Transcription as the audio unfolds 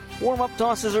Warm-up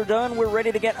tosses are done. We're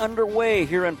ready to get underway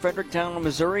here in Fredericktown,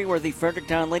 Missouri, where the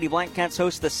Fredericktown Lady Blackcats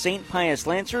host the St. Pius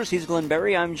Lancers. He's Glenn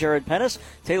Berry. I'm Jared Pettis.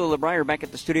 Taylor LeBrier back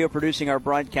at the studio producing our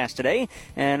broadcast today.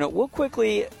 And we'll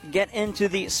quickly get into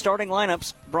the starting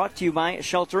lineups brought to you by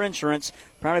Shelter Insurance,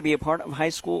 proud to be a part of high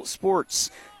school sports.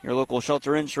 Your local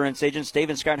Shelter Insurance agents, Dave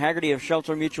and Scott Haggerty of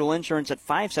Shelter Mutual Insurance at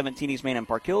 517 East Main and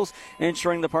Park Hills,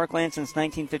 insuring the Parkland since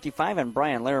 1955, and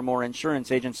Brian Larimore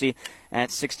Insurance Agency at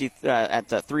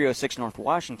 306 North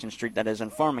Washington Street, that is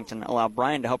in Farmington. Allow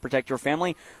Brian to help protect your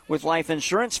family with life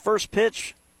insurance. First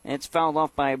pitch, it's fouled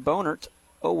off by Bonert.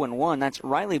 0-1. That's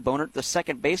Riley Bonert, the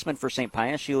second baseman for St.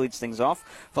 Pius. She leads things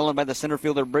off, followed by the center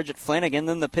fielder Bridget Flanagan.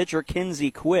 Then the pitcher Kinsey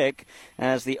Quick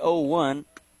as the 0-1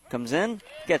 comes in,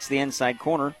 gets the inside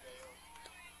corner.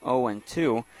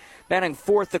 0-2. Batting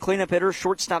fourth, the cleanup hitter,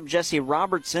 shortstop Jesse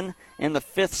Robertson. In the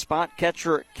fifth spot,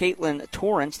 catcher Caitlin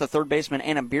Torrance. The third baseman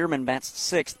Anna Bierman bats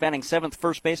sixth. Batting seventh,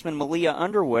 first baseman Malia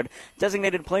Underwood.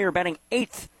 Designated player batting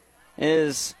eighth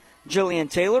is Jillian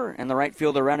Taylor, and the right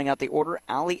fielder rounding out the order,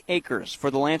 Allie Akers.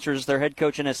 For the Lancers, their head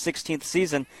coach in his 16th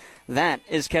season, that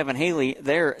is Kevin Haley.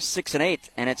 They're 6-8,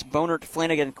 and it's Bonert,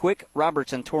 Flanagan, Quick,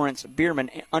 Robertson, Torrance,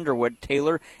 Bierman, Underwood,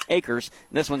 Taylor, Akers.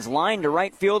 This one's lined to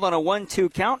right field on a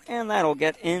 1-2 count, and that'll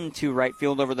get into right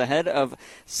field over the head of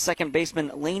second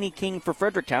baseman Lainey King for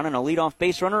Fredericktown. And a leadoff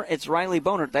base runner, it's Riley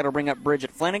Bonert. That'll bring up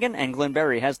Bridget Flanagan, and Glenn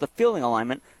Berry has the fielding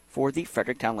alignment for the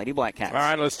Fredericktown Lady Blackcats. All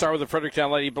right, let's start with the Fredericktown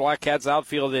Lady Blackcats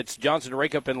outfield. It's Johnson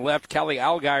Rakup in left, Callie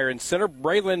Algier in center,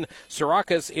 Braylon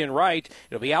Sarakas in right.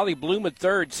 It'll be Allie Bloom at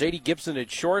third, Sadie Gibson at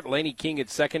short, Lainey King at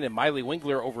second, and Miley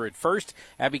Winkler over at first.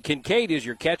 Abby Kincaid is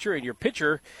your catcher, and your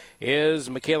pitcher is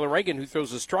Michaela Reagan, who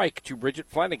throws a strike to Bridget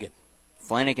Flanagan.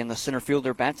 Flanagan, the center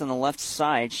fielder, bats on the left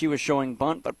side. She was showing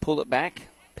bunt, but pulled it back.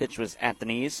 Pitch was at the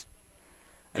knees.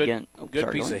 Good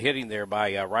piece of hitting there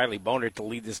by Riley Bonert to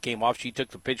lead this game off. She took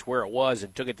the pitch where it was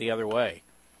and took it the other way.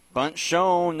 Bunt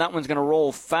shown. That one's going to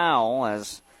roll foul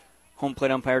as home plate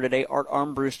umpire today, Art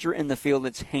Armbruster. In the field,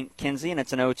 it's Hank Kinsey, and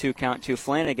it's an 0-2 count to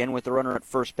Flanagan with the runner at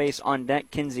first base. On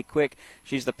deck, Kinsey Quick.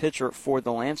 She's the pitcher for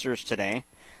the Lancers today.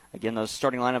 Again, those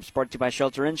starting lineups brought to you by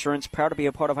Shelter Insurance. Proud to be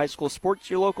a part of high school sports.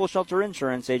 Your local Shelter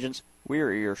Insurance agents.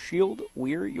 We're your shield.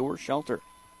 We're your shelter.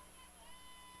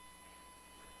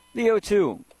 The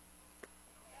 0-2.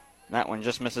 That one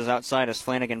just misses outside as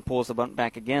Flanagan pulls the bunt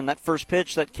back again. That first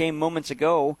pitch that came moments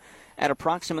ago at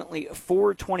approximately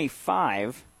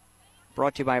 4:25,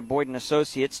 brought to you by Boyd &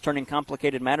 Associates, turning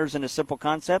complicated matters into simple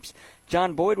concepts.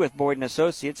 John Boyd with Boyd &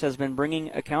 Associates has been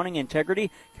bringing accounting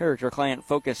integrity, character, client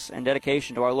focus, and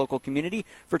dedication to our local community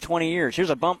for 20 years. Here's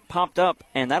a bump popped up,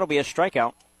 and that'll be a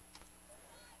strikeout.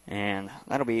 And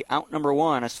that'll be out number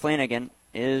one as Flanagan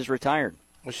is retired.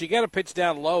 Well, she got a pitch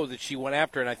down low that she went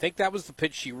after, and I think that was the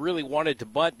pitch she really wanted to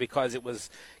bunt because it was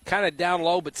kind of down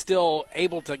low but still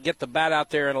able to get the bat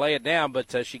out there and lay it down.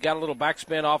 But she got a little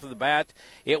backspin off of the bat.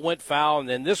 It went foul, and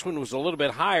then this one was a little bit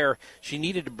higher. She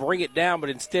needed to bring it down, but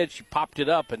instead she popped it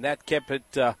up, and that kept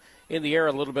it in the air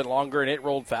a little bit longer, and it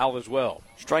rolled foul as well.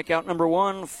 Strikeout number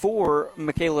one for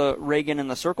Michaela Reagan in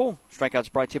the circle.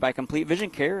 Strikeouts brought to you by Complete Vision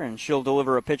Care, and she'll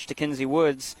deliver a pitch to Kinsey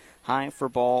Woods, high for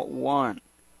ball one.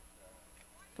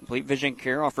 Complete Vision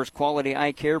Care offers quality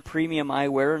eye care, premium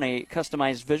eyewear, and a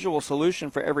customized visual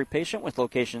solution for every patient with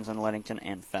locations in Leadington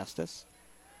and Festus.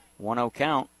 1-0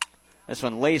 count. This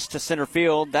one laced to center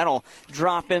field. That'll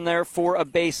drop in there for a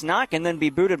base knock and then be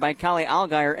booted by Callie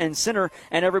Algier in center,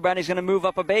 and everybody's going to move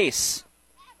up a base.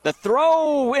 The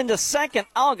throw into second.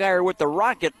 Algier with the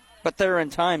rocket, but there in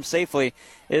time safely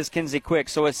is Kinsey Quick.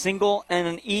 So a single and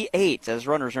an E8 as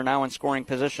runners are now in scoring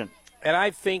position. And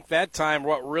I think that time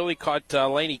what really caught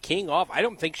Lainey King off, I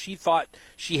don't think she thought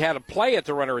she had a play at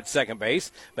the runner at second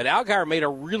base, but Algier made a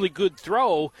really good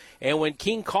throw, and when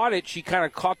King caught it, she kind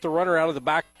of caught the runner out of the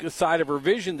back side of her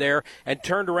vision there and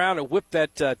turned around and whipped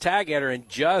that tag at her and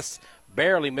just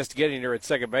barely missed getting her at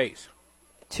second base.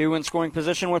 Two in scoring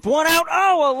position with one out.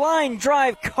 Oh, a line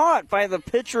drive caught by the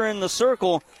pitcher in the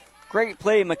circle. Great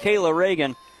play, Michaela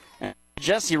Reagan.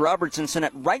 Jesse Robertson sent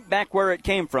it right back where it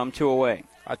came from, 2 away.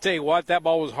 I'll tell you what, that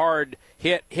ball was hard.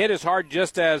 Hit as hard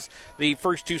just as the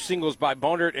first two singles by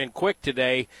Bonert and Quick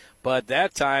today. But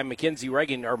that time,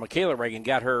 Michaela Reagan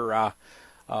got her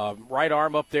right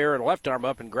arm up there and left arm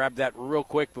up and grabbed that real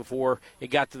quick before it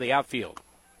got to the outfield.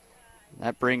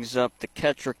 That brings up the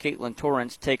catcher, Caitlin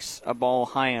Torrance, takes a ball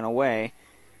high and away.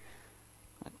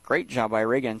 Great job by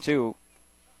Reagan, too.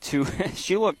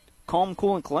 She looked calm,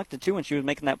 cool, and collected, too, when she was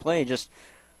making that play. Just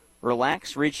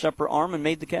relaxed, reached up her arm, and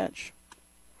made the catch.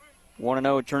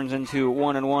 1-0 turns into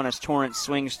 1-1 as Torrance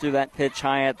swings through that pitch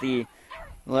high at the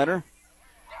letter.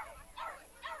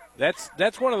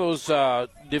 That's one of those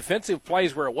defensive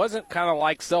plays where it wasn't kind of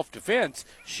like self-defense.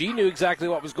 She knew exactly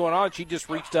what was going on. She just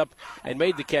reached up and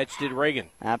made the catch, did Reagan.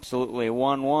 Absolutely.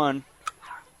 1-1.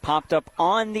 Popped up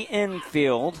on the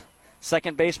infield.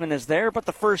 Second baseman is there, but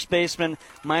the first baseman,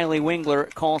 Miley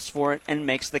Wingler, calls for it and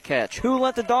makes the catch. Who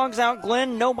let the dogs out,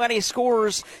 Glenn? Nobody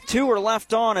scores. 2 are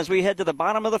left on as we head to the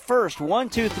bottom of the first. 1,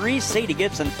 2, 3, Sadie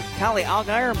Gibson, Callie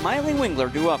Allgaier, Miley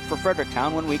Wingler due up for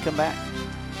Fredericktown when we come back.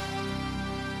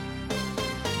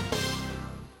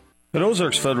 At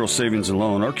Ozarks Federal Savings and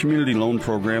Loan, our community loan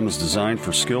program is designed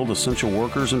for skilled essential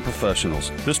workers and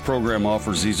professionals. This program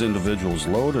offers these individuals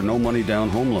low to no money down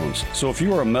home loans. So if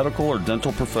you are a medical or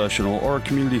dental professional or a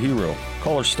community hero,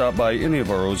 call or stop by any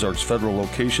of our Ozarks Federal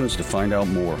locations to find out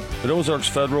more. At Ozarks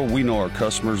Federal, we know our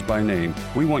customers by name.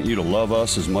 We want you to love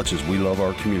us as much as we love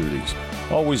our communities.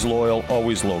 Always loyal,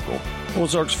 always local.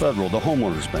 Ozarks Federal, the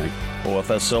homeowners bank.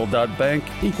 OFSL.bank,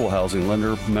 equal housing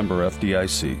lender, member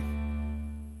FDIC.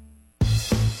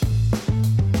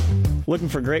 Looking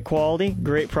for great quality,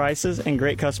 great prices, and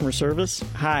great customer service?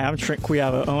 Hi, I'm Trent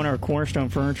Quiava, owner of Cornerstone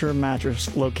Furniture and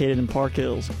Mattress, located in Park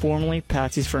Hills, formerly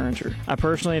Patsy's Furniture. I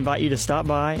personally invite you to stop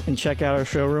by and check out our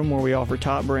showroom where we offer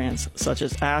top brands such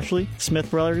as Ashley, Smith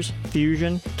Brothers,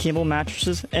 Fusion, Kimball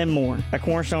Mattresses, and more. At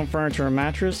Cornerstone Furniture and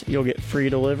Mattress, you'll get free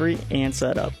delivery and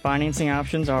setup. Financing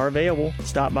options are available.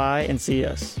 Stop by and see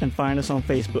us, and find us on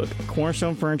Facebook,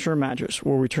 Cornerstone Furniture and Mattress,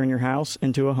 where we turn your house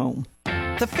into a home.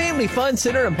 The Family Fun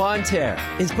Center in Bonne Terre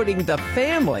is putting the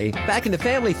family back into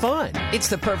family fun. It's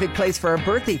the perfect place for a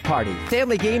birthday party,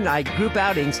 family game night, group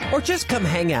outings, or just come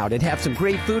hang out and have some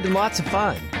great food and lots of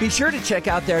fun. Be sure to check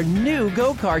out their new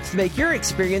go-karts to make your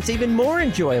experience even more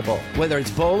enjoyable. Whether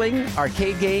it's bowling,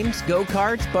 arcade games,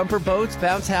 go-karts, bumper boats,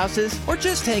 bounce houses, or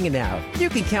just hanging out, you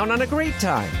can count on a great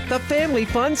time. The Family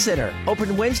Fun Center,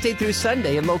 open Wednesday through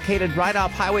Sunday and located right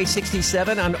off Highway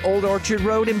 67 on Old Orchard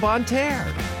Road in Bonne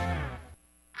Terre.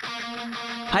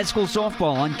 High school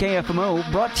softball on KFMO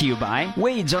brought to you by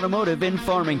Wade's Automotive in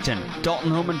Farmington,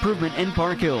 Dalton Home Improvement in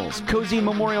Park Hills, Cozy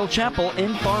Memorial Chapel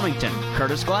in Farmington,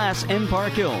 Curtis Glass in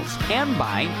Park Hills, and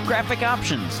by Graphic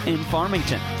Options in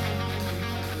Farmington.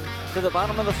 To the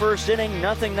bottom of the first inning,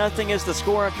 0-0 is the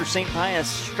score after St. Pius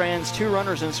strands 2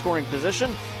 runners in scoring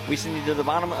position. We send you to the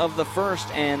bottom of the first,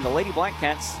 and the Lady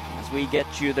Blackcats, as we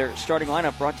get you their starting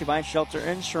lineup, brought to you by Shelter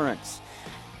Insurance.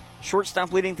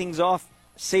 Shortstop leading things off,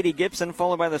 Sadie Gibson,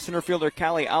 followed by the center fielder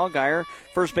Callie Allgaier.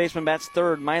 First baseman bats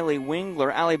third, Miley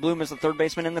Wingler. Allie Bloom is the third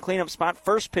baseman in the cleanup spot.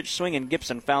 First pitch swing, and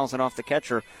Gibson fouls it off the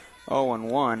catcher.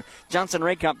 0-1. Johnson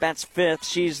Raycop bats fifth.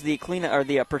 She's the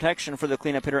protection for the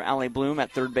cleanup hitter Allie Bloom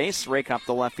at third base. Raycop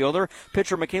the left fielder.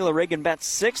 Pitcher Michaela Reagan bats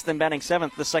sixth, and batting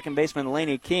seventh, the second baseman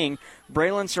Lainey King.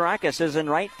 Braylon Sarakis is in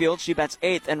right field. She bats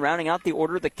eighth, and rounding out the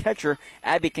order, the catcher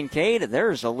Abby Kincaid.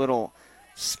 There's a little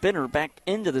spinner back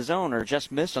into the zone, or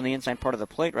just missed on the inside part of the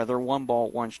plate, rather. 1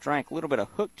 ball, 1 strike. A little bit of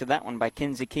hook to that one by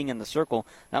Kinsey King in the circle.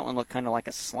 That one looked kind of like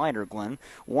a slider, Glenn.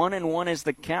 1-1 is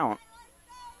the count.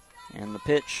 And the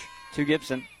pitch to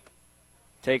Gibson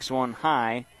takes one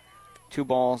high. 2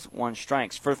 balls, 1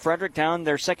 strikes. For Fredericktown,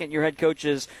 their second-year head coach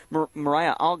is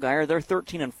Mariah Allgaier. They're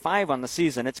 13-5 on the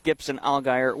season. It's Gibson,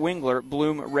 Allgaier, Wingler,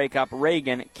 Bloom, Raycop,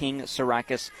 Reagan, King,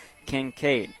 Sarakis,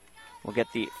 Kincaid. We'll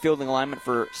get the fielding alignment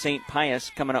for St.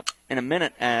 Pius coming up in a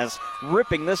minute, as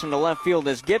ripping this one to left field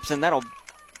is Gibson. That'll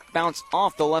bounce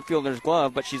off the left fielder's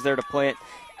glove, but she's there to play it.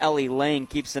 Ellie Lang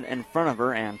keeps it in front of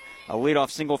her, and a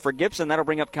leadoff single for Gibson. That'll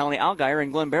bring up Callie Allgaier,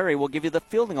 and Glenn Berry will give you the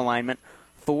fielding alignment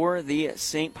for the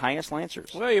St. Pius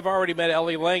Lancers. Well, you've already met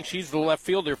Ellie Lang. She's the left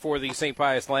fielder for the St.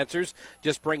 Pius Lancers.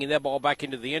 Just bringing that ball back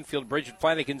into the infield. Bridget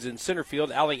Flanagan's in center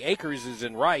field. Allie Akers is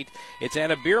in right. It's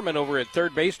Anna Bierman over at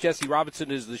third base. Jessie Robinson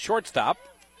is the shortstop.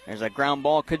 There's a ground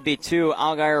ball, could be 2.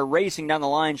 Allgaier racing down the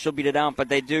line. She'll beat it out, but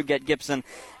they do get Gibson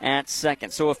at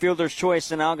second. So a fielder's choice,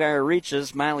 and Allgaier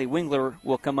reaches. Miley Wingler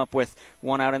will come up with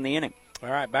 1 out in the inning. All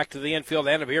right, back to the infield.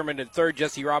 Anna Bierman at third,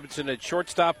 Jessie Robinson at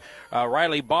shortstop.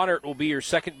 Riley Bonnert will be your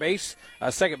second base.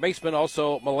 Second baseman,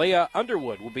 also Malaya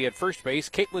Underwood will be at first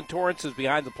base. Caitlin Torrance is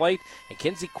behind the plate, and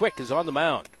Kinsey Quick is on the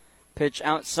mound. Pitch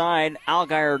outside.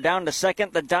 Allgaier down to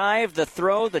second. The dive, the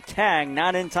throw, the tag,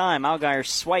 not in time. Allgaier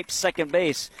swipes second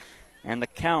base, and the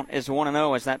count is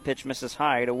 1-0 as that pitch misses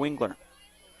high to Wingler.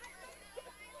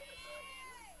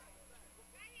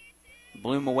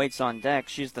 Bloom awaits on deck.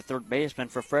 She's the third baseman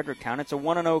for Fredericktown. It's a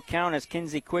 1-0 count as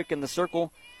Kinsey Quick in the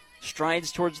circle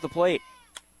strides towards the plate.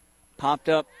 Popped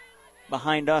up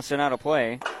behind us and out of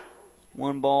play.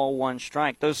 1 ball, 1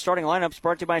 strike. Those starting lineups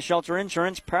brought to you by Shelter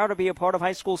Insurance. Proud to be a part of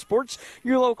high school sports.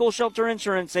 Your local Shelter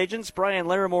Insurance agents, Brian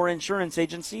Larimore Insurance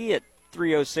Agency at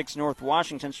 306 North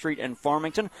Washington Street in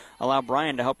Farmington. Allow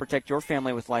Brian to help protect your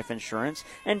family with life insurance.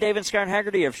 And Dave and Scott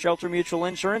Haggerty of Shelter Mutual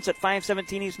Insurance at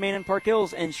 517 East Main in Park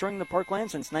Hills, insuring the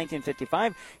parkland since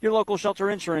 1955. Your local shelter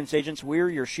insurance agents. We're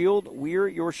your shield. We're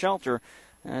your shelter.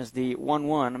 As the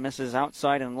 1-1 misses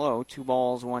outside and low, 2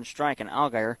 balls, 1 strike, and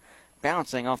Allgaier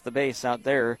bouncing off the base out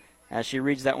there as she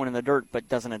reads that one in the dirt but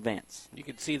doesn't advance. You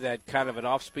can see that kind of an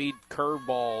off-speed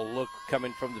curveball look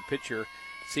coming from the pitcher.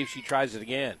 See if she tries it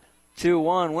again.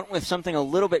 2-1, went with something a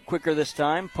little bit quicker this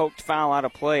time. Poked foul out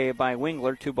of play by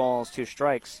Wingler. 2 balls, 2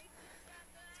 strikes.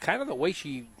 Kind of the way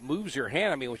she moves her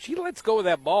hand. I mean, when she lets go of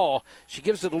that ball, she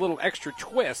gives it a little extra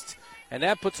twist. And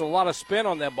that puts a lot of spin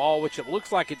on that ball, which it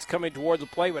looks like it's coming toward the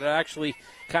plate, but it actually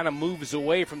kind of moves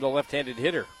away from the left-handed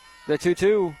hitter. The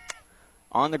 2-2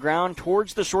 on the ground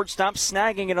towards the shortstop,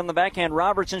 snagging it on the backhand.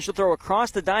 Robertson should throw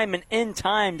across the diamond in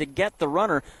time to get the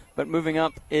runner, but moving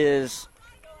up is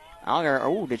Allgaier.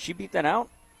 Oh, did she beat that out?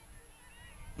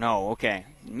 No, okay.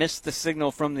 Missed the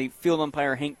signal from the field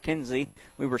umpire, Hank Kinsey.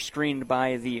 We were screened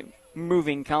by the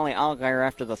moving Kali Allgaier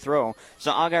after the throw.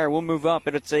 So Allgaier will move up,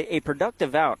 but it's a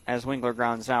productive out as Wingler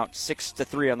grounds out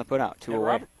 6-3 on the putout. 2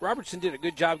 away. Robertson did a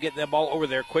good job getting that ball over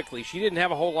there quickly. She didn't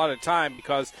have a whole lot of time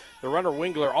because the runner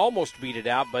Wingler almost beat it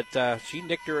out, but she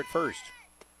nicked her at first.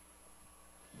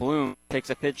 Bloom takes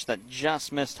a pitch that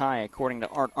just missed high, according to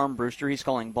Art Armbruster. He's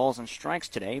calling balls and strikes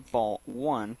today. Ball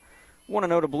 1.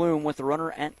 1-0 to Bloom with the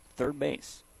runner at third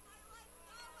base.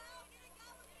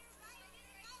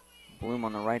 Bloom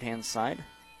on the right-hand side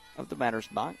of the batter's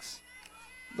box.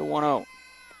 The 1-0.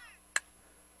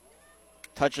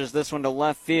 Touches this one to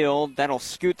left field. That'll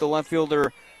scoot the left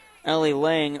fielder, Ellie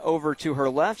Lang, over to her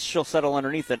left. She'll settle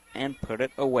underneath it and put it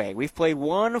away. We've played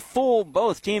 1 full.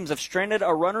 Both teams have stranded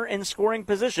a runner in scoring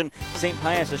position. St.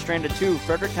 Pius has stranded 2.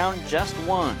 Fredericktown just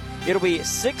 1. It'll be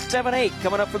 6-7-8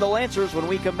 coming up for the Lancers when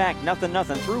we come back.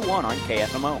 0-0 through 1 on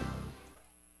KFMO.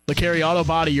 LeCarry Auto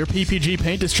Body, your PPG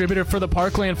paint distributor for the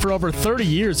Parkland for over 30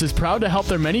 years, is proud to help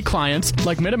their many clients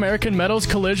like Mid-American Metals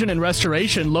Collision and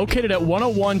Restoration, located at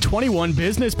 10121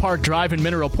 Business Park Drive in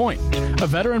Mineral Point. A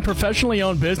veteran professionally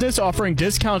owned business offering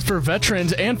discounts for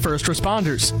veterans and first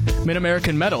responders.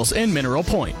 Mid-American Metals in Mineral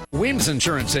Point. Weems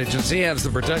Insurance Agency has the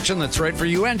protection that's right for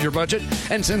you and your budget.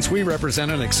 And since we represent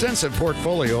an extensive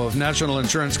portfolio of national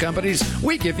insurance companies,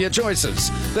 we give you choices.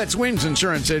 That's Weems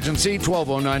Insurance Agency,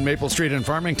 1209 Maple Street in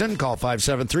Farmington. Call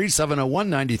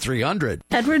 573-701-9300.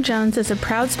 Edward Jones is a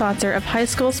proud sponsor of high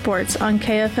school sports on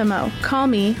KFMO. Call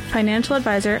me, financial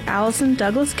advisor Allison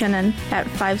Douglas Kennan, at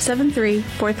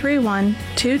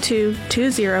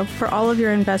 573-431-2220 for all of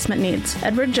your investment needs.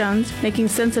 Edward Jones, making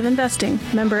sense of investing.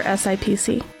 Member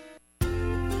SIPC.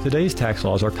 Today's tax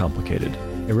laws are complicated.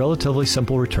 A relatively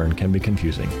simple return can be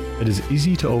confusing. It is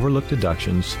easy to overlook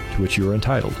deductions to which you are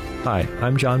entitled. Hi,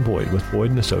 I'm John Boyd with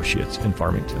Boyd & Associates in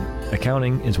Farmington.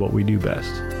 Accounting is what we do best.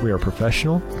 We are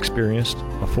professional, experienced,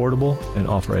 affordable, and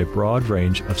offer a broad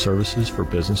range of services for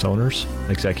business owners,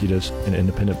 executives, and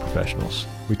independent professionals.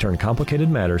 We turn complicated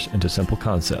matters into simple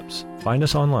concepts. Find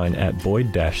us online at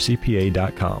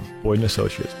boyd-cpa.com. Boyd &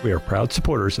 Associates. We are proud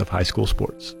supporters of high school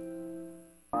sports.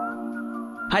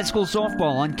 High school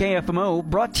softball on KFMO,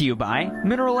 brought to you by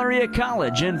Mineral Area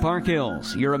College in Park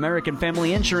Hills. Your American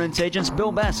Family Insurance agents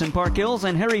Bill Bess in Park Hills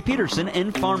and Harry Peterson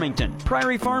in Farmington.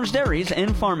 Prairie Farms Dairies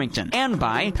in Farmington. And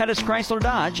by Pettis Chrysler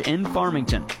Dodge in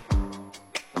Farmington.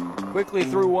 Quickly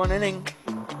through 1 inning.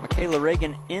 Michaela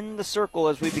Reagan in the circle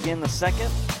as we begin the second.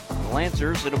 The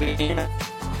Lancers, it'll be in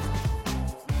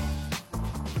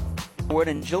Wood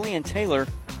and Jillian Taylor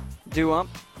due up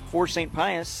for St.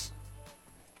 Pius.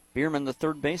 Bierman, the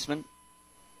third baseman,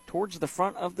 towards the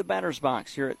front of the batter's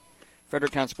box here at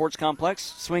Fredericktown Sports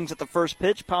Complex. Swings at the first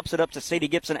pitch, pops it up to Sadie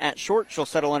Gibson at short. She'll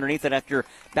settle underneath it after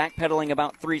backpedaling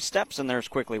about 3 steps, and there's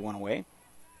quickly 1 away.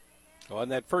 Well, in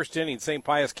that first inning, St.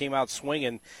 Pius came out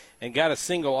swinging and got a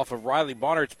single off of Riley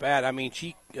Bonnert's bat. I mean,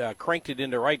 she cranked it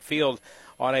into right field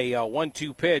on a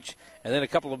 1-2 pitch, and then a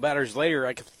couple of batters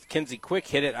later, Kinsey Quick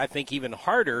hit it, I think, even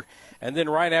harder. And then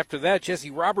right after that, Jesse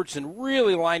Robertson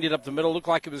really lined it up the middle. Looked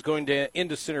like it was going to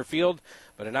into center field,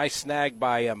 but a nice snag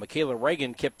by Michaela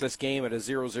Reagan kept this game at a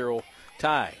 0-0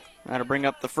 tie. That'll bring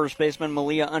up the first baseman,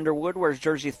 Malia Underwood, wears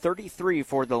jersey 33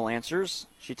 for the Lancers.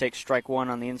 She takes strike 1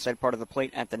 on the inside part of the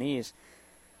plate at the knees.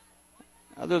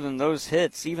 Other than those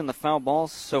hits, even the foul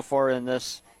balls so far in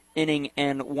this inning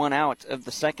and 1 out of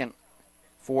the second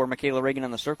for Michaela Reagan in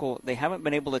the circle, they haven't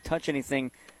been able to touch anything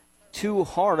too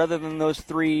hard other than those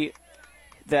 2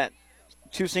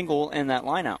 single and that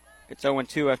line out. It's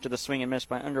 0-2 after the swing and miss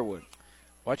by Underwood.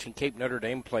 Watching Cape Notre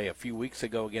Dame play a few weeks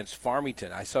ago against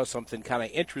Farmington, I saw something kind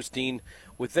of interesting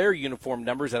with their uniform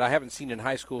numbers that I haven't seen in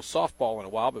high school softball in a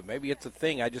while, but maybe it's a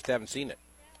thing. I just haven't seen it.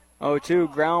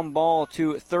 0-2, ground ball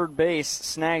to third base,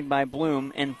 snagged by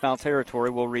Bloom in foul territory.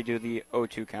 We'll redo the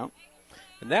 0-2 count.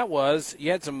 And that was,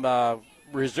 you had some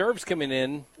reserves coming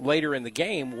in later in the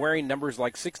game wearing numbers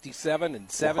like 67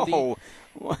 and 70. Whoa.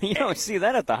 Well, you don't see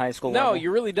that at the high school level. No,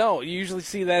 you really don't. You usually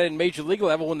see that in Major League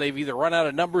level when they've either run out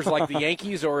of numbers like the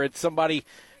Yankees or it's somebody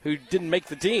who didn't make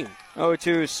the team.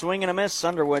 0-2, swing and a miss.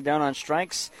 Underwood down on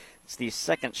strikes. It's the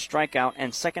second strikeout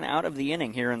and second out of the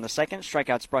inning here in the second.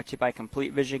 Strikeouts brought to you by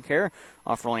Complete Vision Care,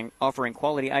 offering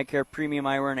quality eye care, premium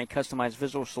eyewear, and a customized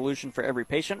visual solution for every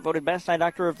patient. Voted Best Eye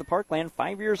Doctor of the Parkland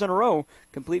 5 years in a row.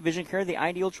 Complete Vision Care, the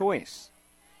ideal choice.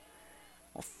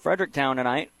 Well, Fredericktown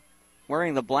tonight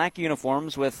wearing the black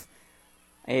uniforms with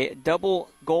a double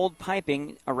gold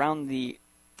piping around the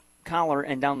collar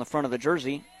and down the front of the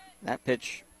jersey. That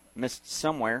pitch missed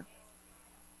somewhere.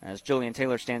 As Jillian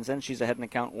Taylor stands in, she's ahead in the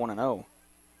count 1-0.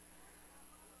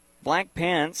 Black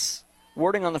pants,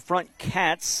 wording on the front,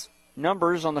 Cats,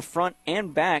 numbers on the front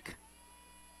and back,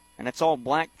 and it's all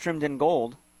black trimmed in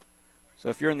gold. So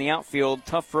if you're in the outfield,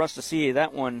 tough for us to see.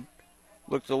 That one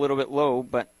looked a little bit low,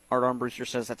 but Art Armbruster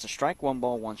says that's a strike, 1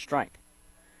 ball, 1 strike.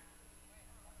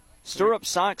 Stirrup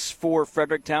socks for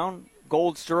Fredericktown,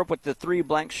 gold stirrup with the 3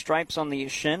 black stripes on the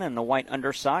shin and the white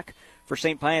undersock. For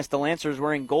St. Pius, the Lancers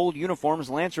wearing gold uniforms,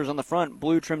 Lancers on the front,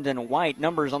 blue trimmed in white,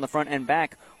 numbers on the front and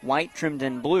back, white trimmed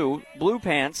in blue, blue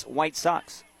pants, white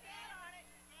socks.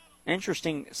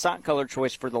 Interesting sock color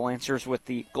choice for the Lancers with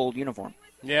the gold uniform.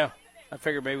 Yeah, I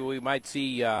figured maybe we might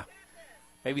see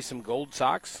maybe some gold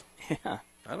socks. Yeah.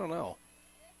 I don't know.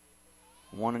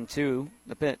 1-2,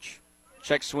 the pitch.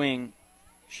 Check swing.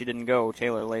 She didn't go.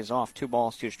 Taylor lays off. 2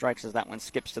 balls, 2 strikes as that one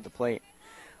skips to the plate.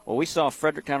 Well, we saw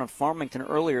Fredericktown and Farmington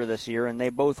earlier this year, and they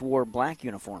both wore black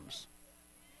uniforms.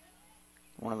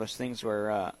 One of those things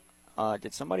where,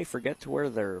 did somebody forget to wear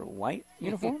their white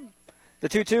uniform? The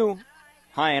 2-2,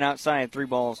 high and outside, 3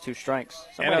 balls, 2 strikes.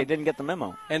 Somebody didn't get the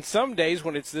memo. And some days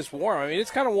when it's this warm, I mean,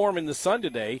 it's kind of warm in the sun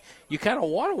today, you kind of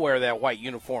want to wear that white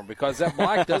uniform because that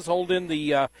black does hold in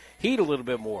the heat a little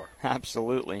bit more.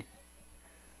 Absolutely.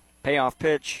 Payoff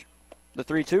pitch. The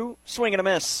 3-2, swing and a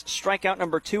miss. Strikeout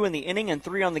number 2 in the inning and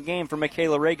 3 on the game for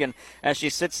Michaela Reagan as she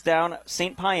sits down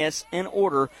St. Pius in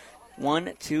order.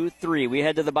 1, 2, 3. We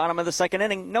head to the bottom of the second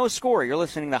inning. No score. You're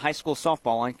listening to High School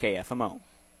Softball on KFMO.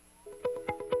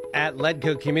 At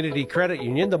Ledco Community Credit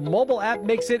Union, the mobile app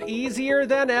makes it easier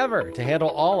than ever to handle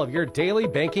all of your daily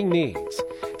banking needs.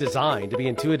 Designed to be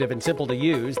intuitive and simple to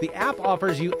use, the app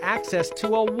offers you access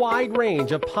to a wide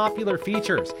range of popular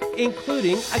features,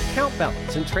 including account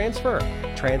balance and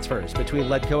transfers between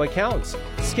Ledco accounts,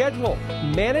 schedule,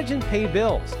 manage and pay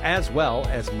bills, as well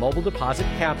as mobile deposit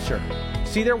capture.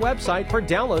 See their website for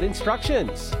download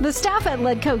instructions. The staff at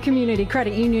Ledco Community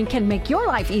Credit Union can make your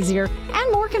life easier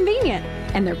and more convenient,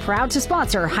 and they're proud to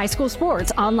sponsor high school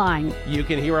sports online. You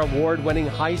can hear award-winning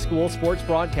high school sports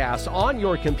broadcasts on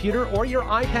your computer or your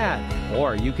iPad,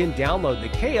 or you can download the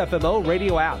KFMO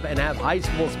radio app and have high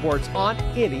school sports on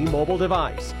any mobile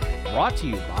device. Brought to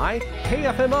you by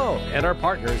KFMO and our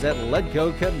partners at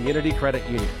Ledco Community Credit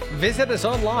Union. Visit us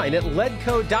online at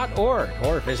ledco.org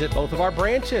or visit both of our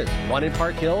branches, one in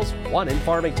Park Hills, one in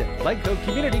Farmington. Ledco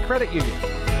Community Credit Union.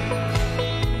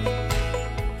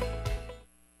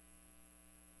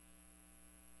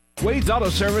 Wade's Auto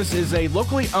Service is a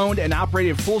locally owned and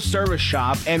operated full-service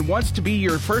shop and wants to be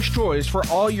your first choice for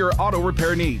all your auto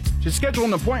repair needs. To schedule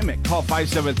an appointment, call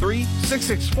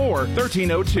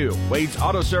 573-664-1302. Wade's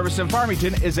Auto Service in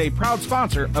Farmington is a proud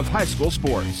sponsor of high school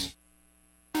sports.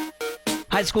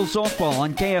 High School Softball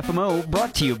on KFMO,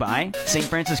 brought to you by St.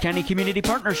 Francis County Community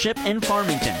Partnership in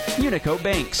Farmington, Unico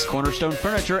Banks, Cornerstone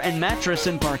Furniture and Mattress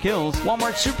in Park Hills,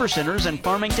 Walmart Supercenters in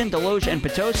Farmington, Deloge, and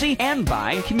Potosi, and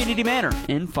by Community Manor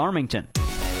in Farmington.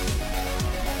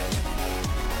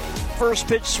 First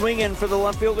pitch swinging for the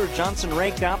left fielder, Johnson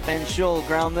Rakop, and she'll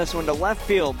ground this one to left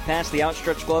field past the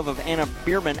outstretched glove of Anna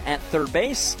Bierman at third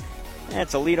base.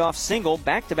 That's a leadoff single,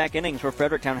 back-to-back innings where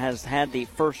Fredericktown has had the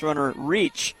first runner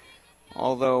reach.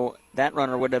 Although that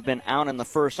runner would have been out in the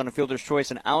first on a fielder's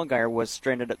choice, and Algier was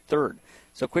stranded at third.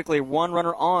 So quickly, one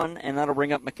runner on, and that'll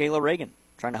bring up Michaela Reagan,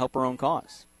 trying to help her own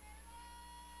cause.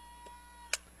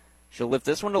 She'll lift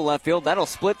this one to left field. That'll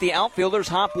split the outfielders.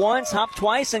 Hop once, hop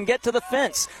twice, and get to the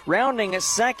fence. Rounding a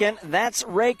second, that's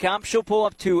Rakop. She'll pull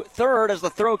up to third as the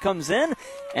throw comes in,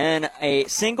 and a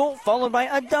single followed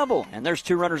by a double. And there's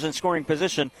 2 runners in scoring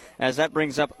position as that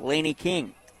brings up Lainey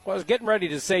King. Well, I was getting ready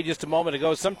to say just a moment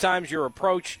ago, sometimes your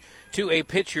approach to a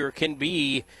pitcher can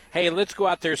be, hey, let's go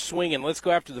out there swinging, let's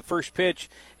go after the first pitch,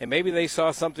 and maybe they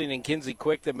saw something in Kinsey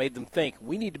Quick that made them think,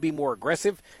 we need to be more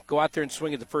aggressive, go out there and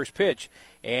swing at the first pitch.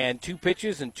 And 2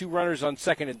 pitches and 2 runners on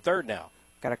second and third now.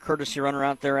 Got a courtesy runner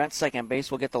out there at second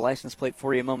base. We'll get the license plate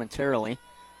for you momentarily.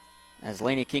 As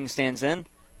Laney King stands in,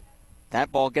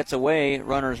 that ball gets away,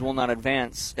 runners will not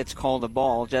advance. It's called a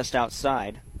ball just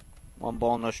outside. 1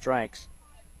 ball, no strikes.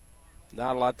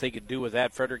 Not a lot they could do with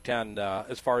that. Fredericktown,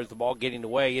 as far as the ball getting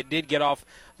away, it did get off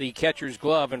the catcher's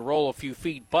glove and roll a few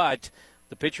feet, but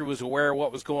the pitcher was aware of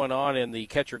what was going on, and the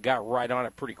catcher got right on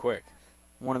it pretty quick.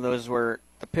 One of those where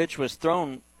the pitch was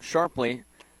thrown sharply,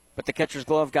 but the catcher's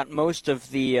glove got most of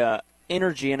the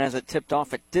energy, and as it tipped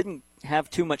off, it didn't have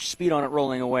too much speed on it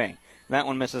rolling away. That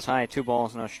one misses high, 2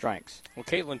 balls, no strikes. Well,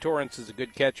 Caitlin Torrance is a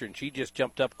good catcher, and she just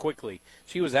jumped up quickly.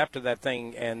 She was after that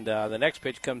thing, and the next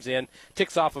pitch comes in,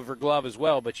 ticks off of her glove as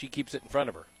well, but she keeps it in front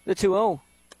of her. The 2-0,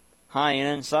 high and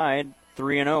inside,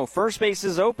 3-0. First base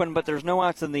is open, but there's no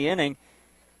outs in the inning.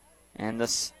 And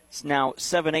this is now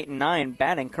 7, 8, and 9,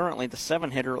 batting currently the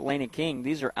 7-hitter, Laney King.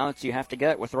 These are outs you have to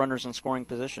get with runners in scoring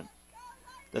position.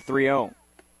 The 3-0.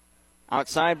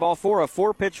 Outside, ball 4, a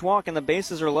 4-pitch walk, and the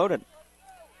bases are loaded.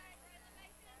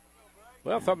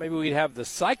 Well, I thought maybe we'd have the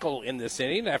cycle in this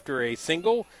inning. After a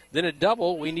single, then a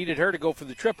double. We needed her to go for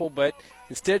the triple, but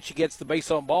instead she gets the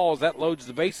base on balls. That loads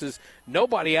the bases.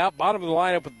 Nobody out. Bottom of the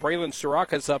lineup with Braylon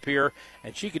Sarakas up here,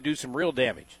 and she could do some real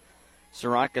damage.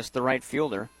 Sarakas, the right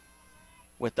fielder,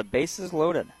 with the bases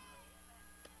loaded.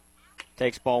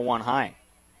 Takes ball 1 high.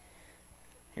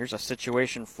 Here's a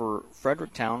situation for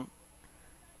Fredericktown,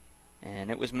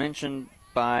 and it was mentioned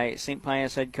by St.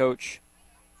 Pius head coach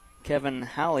Kevin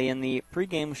Halley in the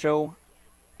pregame show.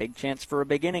 Big chance for a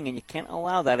big inning, and you can't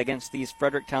allow that against these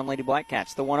Fredericktown Lady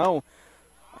Blackcats. The 1-0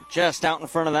 just out in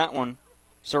front of that one.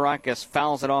 Sarakas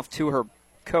fouls it off to her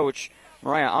coach,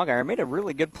 Mariah Allgaier. Made a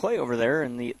really good play over there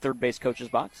in the third base coach's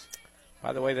box.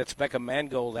 By the way, that's Becca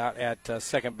Mangold out at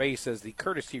second base as the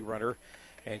courtesy runner,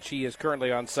 and she is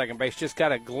currently on second base. Just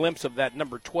got a glimpse of that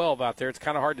number 12 out there. It's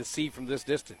kind of hard to see from this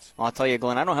distance. Well, I'll tell you,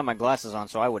 Glenn, I don't have my glasses on,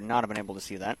 so I would not have been able to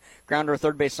see that. Grounder,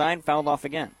 third base side, fouled off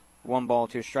again. 1 ball,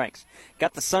 2 strikes.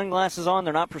 Got the sunglasses on.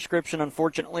 They're not prescription,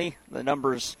 unfortunately. The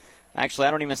numbers, actually,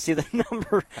 I don't even see the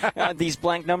number. These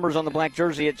blank numbers on the black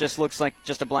jersey, it just looks like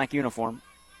just a black uniform.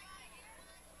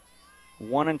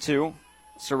 1-2.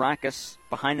 Sarakas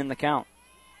behind in the count.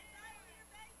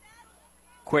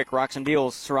 Quick, rocks and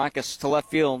deals. Sarakas to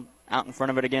left field. Out in front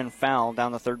of it again, foul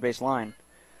down the third base line.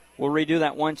 We'll redo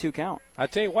that 1-2 count. I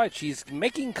tell you what, she's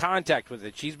making contact with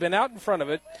it. She's been out in front of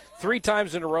it 3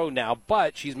 times in a row now,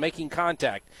 but she's making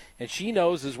contact. And she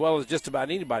knows as well as just about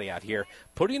anybody out here,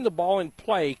 putting the ball in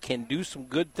play can do some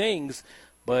good things,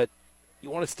 but you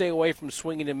want to stay away from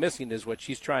swinging and missing is what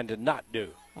she's trying to not do.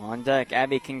 On deck,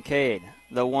 Abby Kincaid,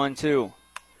 the 1-2.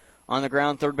 On the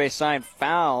ground, third base side,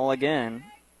 foul again.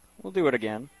 We'll do it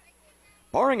again.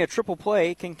 Barring a triple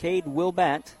play, Kincaid will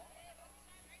bat.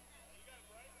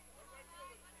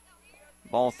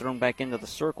 Ball thrown back into the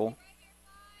circle.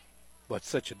 What's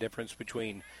such a difference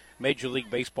between Major League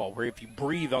Baseball, where if you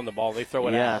breathe on the ball, they throw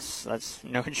it out. Yes, that's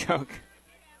no joke.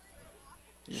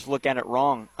 You just look at it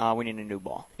wrong. We need a new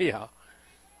ball. Yeah.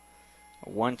 A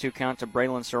 1-2 count to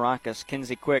Braylon Sarakas.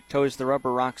 Kinsey Quick toes the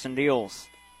rubber, rocks and deals.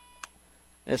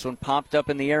 This one popped up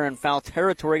in the air in foul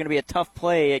territory. Going to be a tough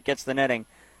play. It gets the netting.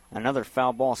 Another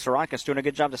foul ball. Sarakas doing a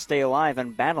good job to stay alive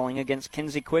and battling against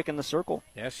Kinsey Quick in the circle.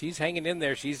 Yeah, she's hanging in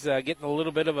there. She's getting a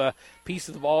little bit of a piece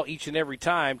of the ball each and every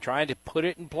time, trying to put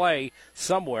it in play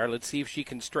somewhere. Let's see if she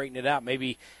can straighten it out.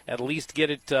 Maybe at least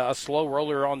get it a slow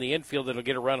roller on the infield that'll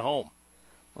get a run home.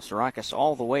 Well, Sarakas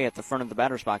all the way at the front of the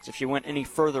batter's box. If she went any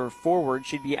further forward,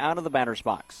 she'd be out of the batter's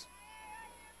box.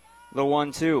 The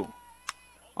 1-2.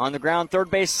 On the ground,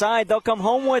 third base side. They'll come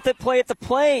home with it. Play at the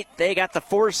plate. They got the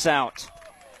force out.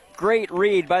 Great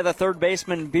read by the third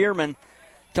baseman, Bierman,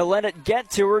 to let it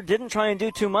get to her. Didn't try and do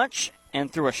too much,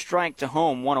 and threw a strike to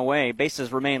home, 1 away.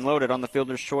 Bases remain loaded on the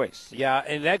fielder's choice. Yeah,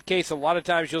 in that case, a lot of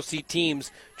times you'll see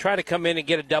teams try to come in and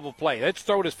get a double play. Let's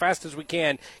throw it as fast as we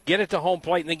can, get it to home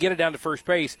plate, and then get it down to first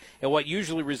base. And what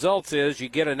usually results is you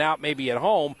get an out maybe at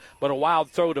home, but a wild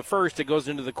throw to first that goes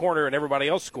into the corner and everybody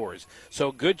else scores.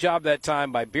 So good job that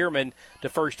time by Bierman to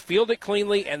first field it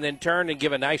cleanly and then turn and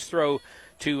give a nice throw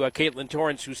to Caitlin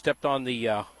Torrance, who stepped on the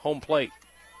home plate.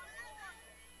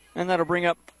 And that'll bring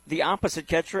up the opposite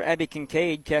catcher, Abby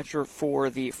Kincaid, catcher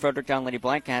for the Fredericktown Lady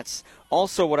Blackcats.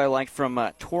 Also what I liked from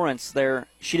Torrance there,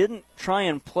 she didn't try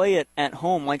and play it at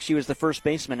home like she was the first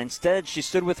baseman. Instead, she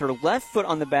stood with her left foot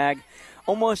on the bag,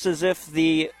 almost as if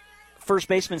the first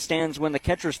baseman stands when the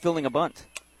catcher's fielding a bunt.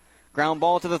 Ground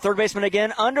ball to the third baseman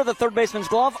again, under the third baseman's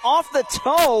glove, off the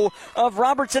toe of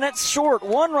Robertson at short.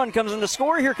 One run comes in to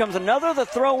score. Here comes another, the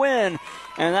throw in,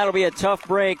 and that'll be a tough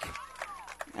break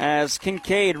as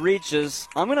Kincaid reaches.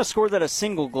 I'm going to score that a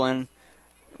single, Glenn.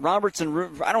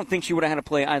 Robertson, I don't think she would have had to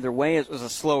play either way. It was a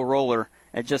slow roller.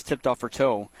 It just tipped off her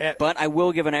toe. But I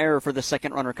will give an error for the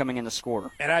second runner coming in to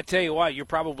score. And I tell you what, you're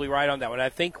probably right on that one. I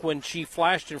think when she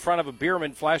flashed in front of a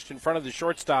Bierman, flashed in front of the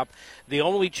shortstop, the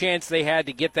only chance they had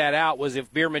to get that out was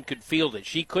if Bierman could field it.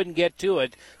 She couldn't get to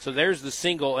it, so there's the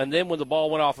single. And then when the ball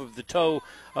went off of the toe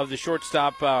of the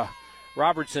shortstop,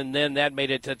 Robertson, then that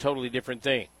made it a totally different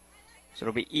thing. So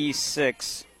it'll be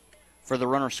E6 for the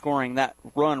runner scoring. That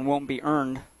run won't be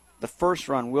earned. The first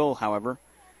run will, however.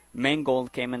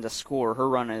 Mangold came in to score. Her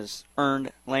run is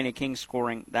earned. Laney King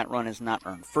scoring. That run is not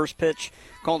earned. First pitch,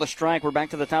 called a strike. We're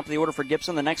back to the top of the order for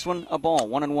Gibson. The next one, a ball,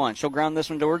 1-1. She'll ground this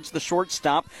one towards the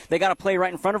shortstop. They got a play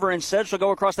right in front of her instead. She'll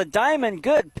go across the diamond.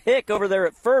 Good pick over there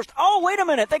at first. Oh, wait a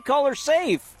minute. They call her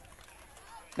safe.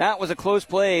 That was a close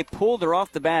play. Pulled her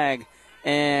off the bag.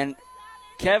 And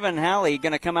Kevin Halley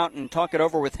going to come out and talk it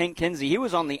over with Hank Kinsey. He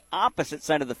was on the opposite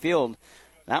side of the field.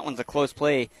 That one's a close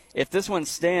play. If this one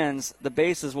stands, the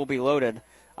bases will be loaded.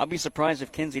 I'll be surprised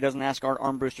if Kinsey doesn't ask Art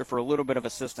Armbruster for a little bit of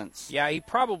assistance. Yeah, he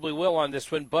probably will on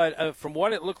this one, but from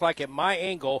what it looked like at my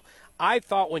angle, I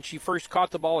thought when she first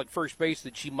caught the ball at first base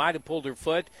that she might have pulled her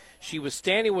foot. She was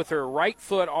standing with her right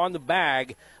foot on the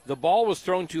bag. The ball was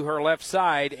thrown to her left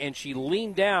side, and she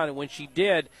leaned down, and when she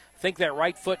did, I think that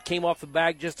right foot came off the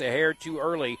bag just a hair too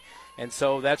early, and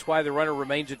so that's why the runner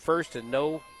remains at first and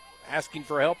no asking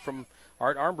for help from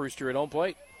Art Armbruster at home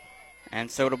plate. And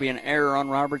so it'll be an error on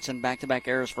Robertson. Back-to-back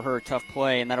errors for her. A tough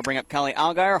play. And that'll bring up Callie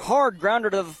Allgaier. Hard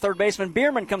grounder to the third baseman.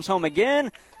 Bierman comes home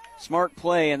again. Smart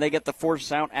play, and they get the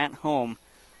force out at home.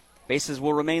 Bases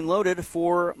will remain loaded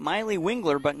for Miley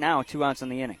Wingler, but now 2 outs in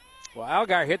the inning. Well,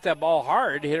 Allgaier hit that ball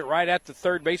hard, hit it right at the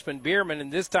third baseman Bierman,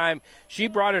 and this time she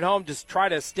brought it home to try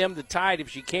to stem the tide if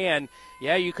she can.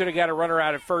 Yeah, you could have got a runner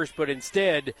out at first, but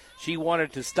instead she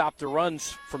wanted to stop the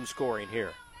runs from scoring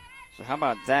here. So how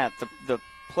about that? The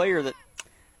player that,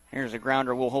 here's a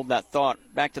grounder, we'll hold that thought.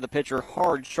 Back to the pitcher,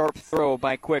 hard, sharp throw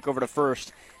by Quick over to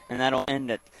first, and that'll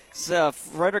end it. So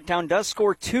Fredericktown does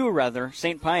score 2, rather.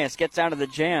 St. Pius gets out of the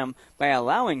jam by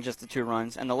allowing just the 2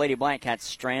 runs, and the Lady Blackcats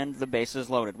strand the bases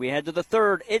loaded. We head to the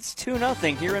third. It's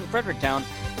 2-0 here in Fredericktown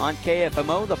on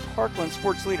KFMO, the Parkland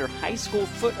Sports Leader High School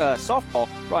softball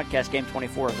broadcast game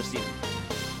 24 of the season.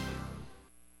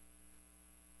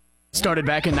 Started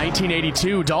back in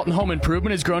 1982, Dalton Home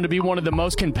Improvement has grown to be one of the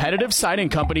most competitive siding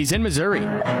companies in Missouri.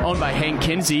 Owned by Hank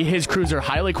Kinsey, his crews are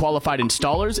highly qualified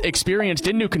installers, experienced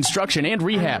in new construction and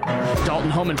rehab. Dalton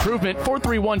Home Improvement,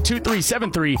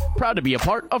 431-2373, proud to be a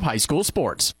part of high school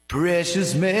sports.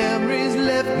 Precious memories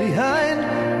left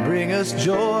behind bring us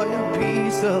joy and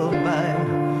peace of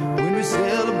mind when we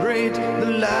celebrate the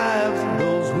lives of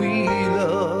those we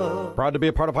love. Proud to be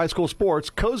a part of high school sports,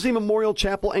 Cozy Memorial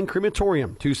Chapel and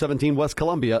Crematorium, 217 West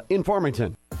Columbia in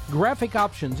Farmington. Graphic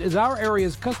Options is our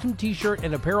area's custom t-shirt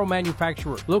and apparel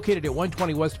manufacturer. Located at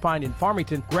 120 West Pine in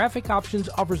Farmington, Graphic Options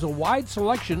offers a wide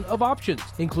selection of options,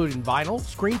 including vinyl,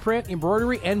 screen print,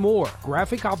 embroidery, and more.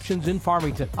 Graphic Options in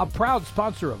Farmington, a proud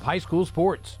sponsor of high school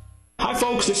sports. Hi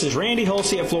folks, this is Randy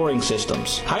Hulsey at Flooring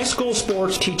Systems. High school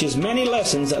sports teaches many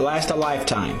lessons that last a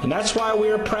lifetime, and that's why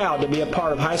we are proud to be a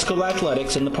part of high school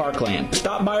athletics in the Parkland.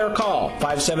 Stop by or call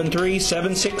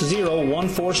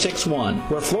 573-760-1461.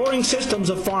 We're Flooring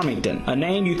Systems of Farmington, a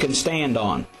name you can stand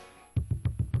on.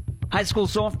 High school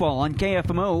softball on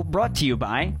KFMO, brought to you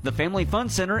by the Family Fun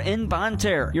Center in Bonne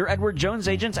Terre. Your Edward Jones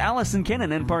agents Allison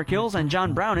Kinnan in Park Hills and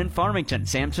John Brown in Farmington.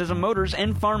 Sam Chisholm Motors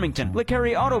in Farmington.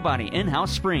 LeCarry Auto Body in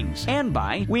House Springs. And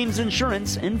by Weems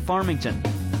Insurance in Farmington.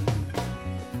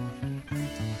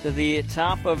 To the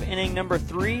top of inning number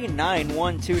 3,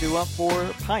 9-1-2 up for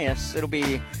Pius. It'll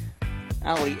be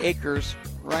Allie Akers,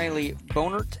 Riley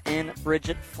Bonert, and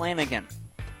Bridget Flanagan.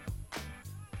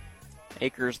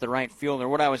 Akers, the right fielder.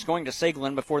 What I was going to say,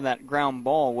 Glenn, before that ground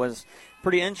ball was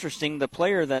pretty interesting. The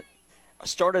player that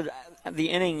started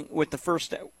the inning with the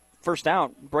first out,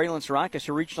 Braylon Sarakis,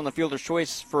 who reached on the fielder's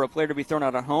choice for a player to be thrown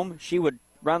out at home, she would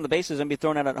round the bases and be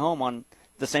thrown out at home on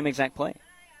the same exact play.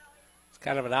 It's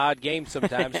kind of an odd game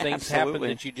sometimes. Things happen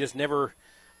that you just never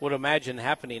would imagine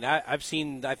happening. I've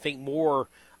seen, I think, more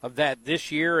of that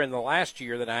this year and the last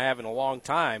year than I have in a long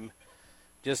time.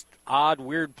 Just odd,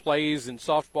 weird plays in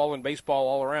softball and baseball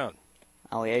all around.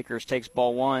 Allie Akers takes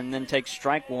ball 1, then takes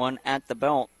strike 1 at the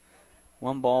belt.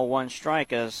 1 ball, 1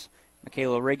 strike as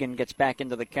Michaela Reagan gets back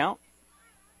into the count.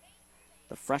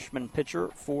 The freshman pitcher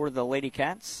for the Lady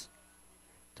Cats.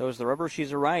 Toes the rubber.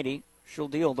 She's a righty. She'll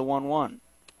deal the 1-1.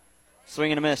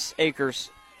 Swing and a miss. Akers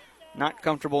not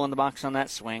comfortable in the box on that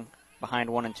swing. Behind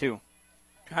 1-2.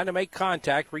 Trying to make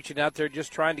contact, reaching out there,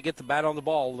 just trying to get the bat on the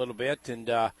ball a little bit. And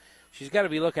she's got to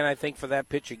be looking, I think, for that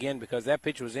pitch again, because that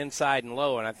pitch was inside and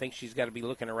low, and I think she's got to be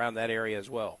looking around that area as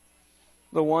well.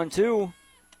 The 1-2.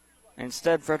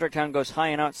 Instead, Fredericktown goes high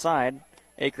and outside.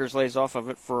 Akers lays off of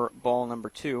it for ball number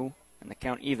 2, and the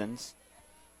count evens.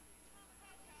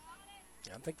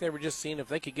 I think they were just seeing if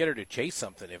they could get her to chase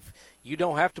something. If you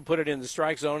don't have to put it in the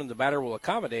strike zone and the batter will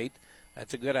accommodate,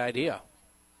 that's a good idea.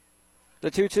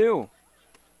 The 2-2.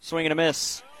 Swing and a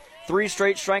miss. 3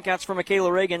 straight strikeouts for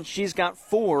Michaela Reagan. She's got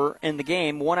 4 in the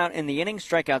game, 1 out in the inning.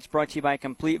 Strikeouts brought to you by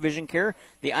Complete Vision Care,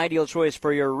 the ideal choice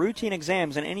for your routine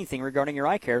exams and anything regarding your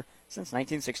eye care since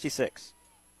 1966.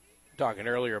 Talking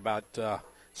earlier about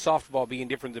softball being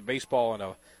different than baseball, and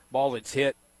a ball that's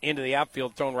hit into the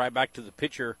outfield thrown right back to the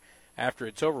pitcher after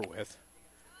it's over with.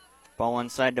 Ball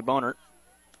inside to Bonert.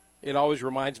 It always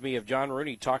reminds me of John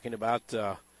Rooney talking about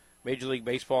Major League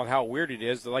Baseball and how weird it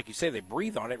is that, like you say, they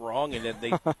breathe on it wrong and then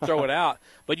they throw it out.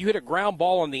 But you hit a ground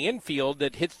ball in the infield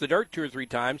that hits the dirt 2 or 3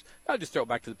 times, I'll just throw it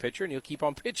back to the pitcher and he'll keep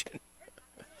on pitching.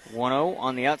 1-0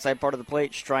 on the outside part of the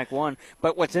plate, strike 1.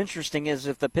 But what's interesting is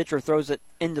if the pitcher throws it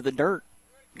into the dirt,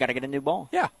 got to get a new ball.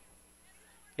 Yeah.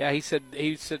 Yeah, he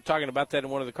said talking about that in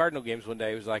one of the Cardinal games one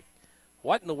day. He was like,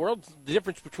 what in the world's the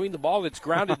difference between the ball that's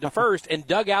grounded to first and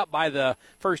dug out by the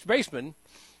first baseman?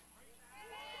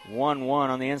 1-1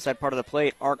 on the inside part of the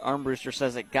plate. Art Armbruster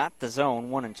says it got the zone,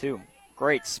 1-2.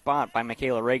 Great spot by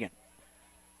Michaela Reagan.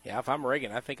 Yeah, if I'm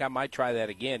Reagan, I think I might try that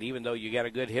again, even though you got a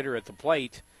good hitter at the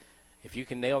plate. If you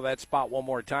can nail that spot one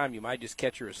more time, you might just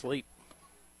catch her asleep.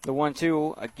 The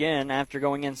 1-2, again, after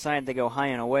going inside, they go high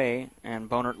and away, and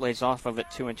Bonert lays off of it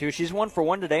 2-2. She's 1 for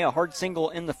 1 today, a hard single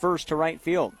in the first to right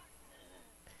field.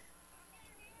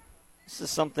 This is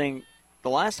something, the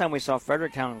last time we saw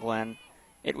Fredericktown, Glenn,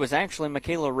 it was actually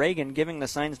Michaela Reagan giving the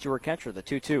signs to her catcher, the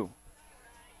 2-2.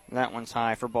 That one's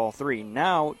high for ball 3.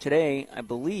 Now, today, I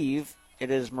believe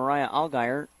it is Mariah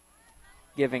Allgaier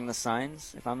giving the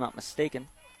signs, if I'm not mistaken.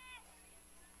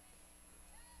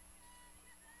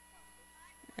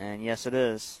 And yes, it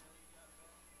is.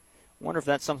 Wonder if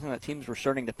that's something that teams were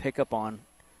starting to pick up on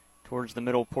towards the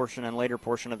middle portion and later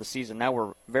portion of the season. Now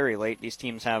we're very late. These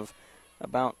teams have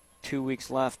about 2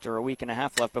 weeks left or a week and a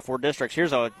half left before districts.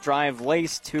 Here's a drive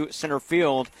lace to center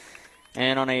field.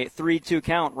 And on a 3-2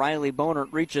 count, Riley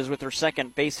Bonert reaches with her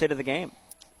second base hit of the game.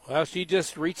 Well, she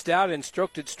just reached out and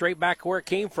stroked it straight back where it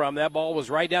came from. That ball was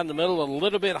right down the middle, a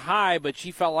little bit high, but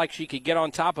she felt like she could get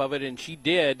on top of it, and she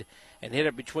did, and hit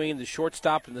it between the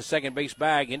shortstop and the second base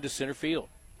bag into center field.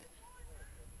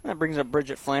 That brings up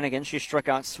Bridget Flanagan. She struck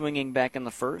out swinging back in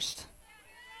the first.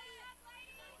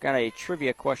 Got a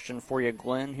trivia question for you,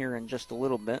 Glenn, here in just a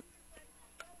little bit.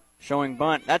 Showing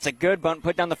bunt. That's a good bunt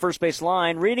put down the first base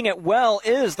line. Reading it well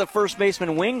is the first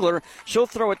baseman, Wingler. She'll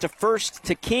throw it to first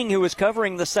to King, who is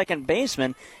covering the second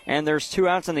baseman, and there's 2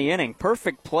 outs in the inning.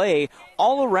 Perfect play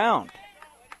all around.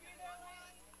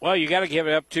 Well, you got to give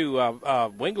it up to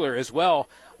Wingler as well.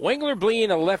 Wingler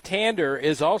being a left-hander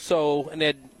is also an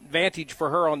advantage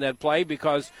for her on that play,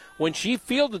 because when she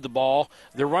fielded the ball,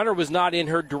 the runner was not in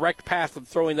her direct path of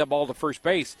throwing that ball to first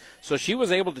base. So she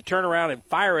was able to turn around and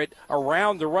fire it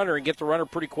around the runner and get the runner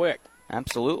pretty quick.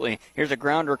 Absolutely. Here's a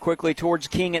grounder quickly towards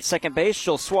King at second base.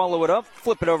 She'll swallow it up,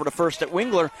 flip it over to first at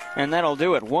Wingler, and that'll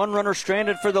do it. 1 runner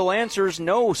stranded for the Lancers.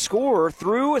 No score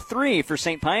through 3 for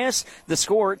St. Pius. The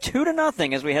score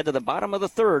 2-0 as we head to the bottom of the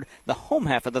third, the home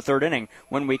half of the third inning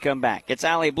when we come back. It's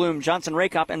Allie Bloom, Johnson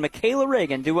Rakop, and Michaela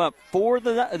Reagan due up for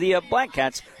the Black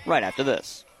Cats right after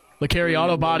this. LeCarry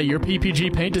Auto Body, your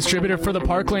PPG paint distributor for the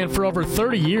Parkland for over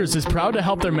 30 years, is proud to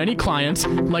help their many clients,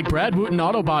 like Brad Wooten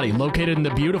Auto Body, located in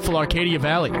the beautiful Arcadia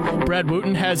Valley. Brad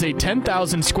Wooten has a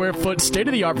 10,000 square foot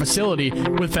state-of-the-art facility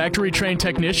with factory-trained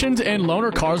technicians and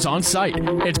loaner cars on site.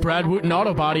 It's Brad Wooten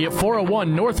Auto Body at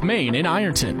 401 North Main in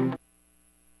Ironton.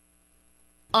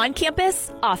 On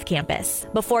campus, off campus,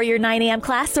 before your 9 a.m.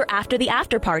 class or after the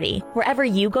after party. Wherever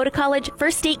you go to college,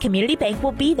 First State Community Bank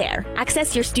will be there.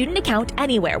 Access your student account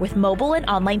anywhere with mobile and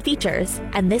online features.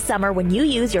 And this summer, when you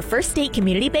use your First State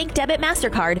Community Bank Debit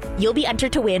MasterCard, you'll be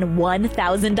entered to win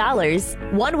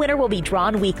 $1,000. One winner will be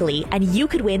drawn weekly, and you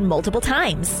could win multiple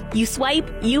times. You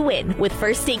swipe, you win with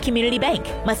First State Community Bank.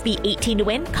 Must be 18 to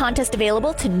win. Contest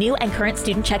available to new and current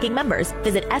student checking members.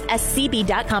 Visit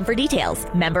fscb.com for details.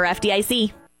 Member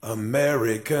FDIC.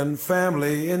 American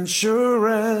Family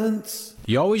Insurance.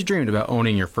 You always dreamed about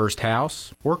owning your first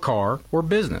house, or car, or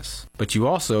business, but you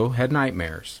also had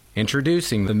nightmares.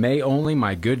 Introducing the May Only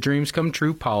My Good Dreams Come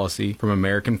True policy from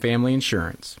American Family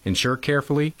Insurance. Insure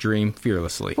carefully, dream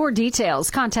fearlessly. For details,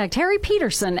 contact Harry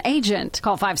Peterson, agent.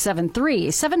 Call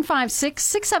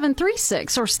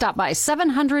 573-756-6736 or stop by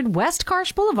 700 West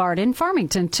Karsh Boulevard in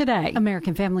Farmington today.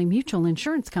 American Family Mutual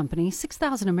Insurance Company,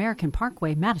 6000 American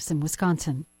Parkway, Madison,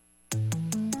 Wisconsin.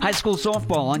 High school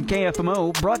softball on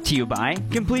KFMO brought to you by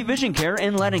Complete Vision Care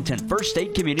in Leadington, First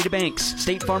State Community Banks,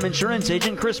 State Farm Insurance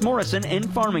Agent Chris Morrison in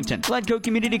Farmington, Ledco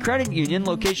Community Credit Union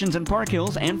locations in Park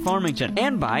Hills and Farmington,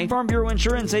 and by Farm Bureau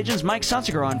Insurance Agents Mike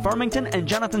Sotziger on Farmington and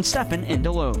Jonathan Steffen in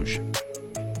Deloge.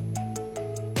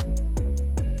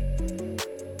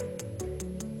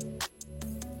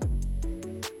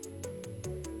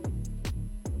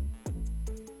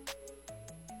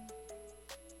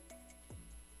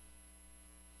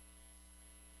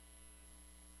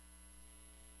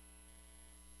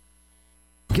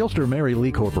 Gilster Mary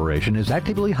Lee Corporation is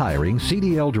actively hiring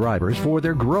CDL drivers for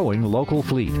their growing local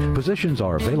fleet. Positions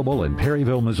are available in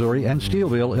Perryville, Missouri and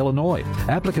Steelville, Illinois.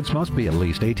 Applicants must be at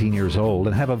least 18 years old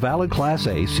and have a valid Class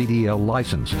A CDL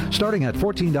license. Starting at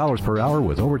 $14 per hour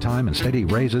with overtime and steady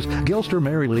raises, Gilster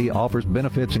Mary Lee offers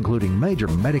benefits including major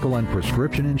medical and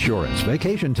prescription insurance,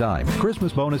 vacation time,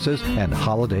 Christmas bonuses, and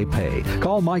holiday pay.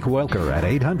 Call Mike Welker at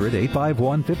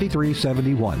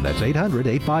 800-851-5371. That's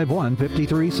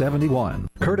 800-851-5371.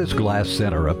 Curtis Glass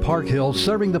Center of Park Hills,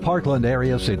 serving the Parkland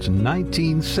area since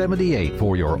 1978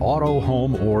 for your auto,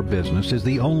 home, or business, is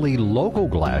the only local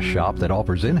glass shop that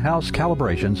offers in-house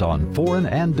calibrations on foreign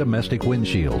and domestic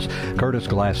windshields. Curtis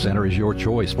Glass Center is your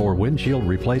choice for windshield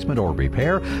replacement or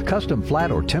repair, custom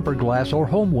flat or tempered glass or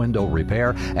home window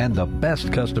repair, and the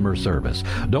best customer service.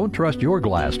 Don't trust your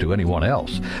glass to anyone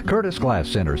else. Curtis Glass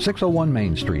Center, 601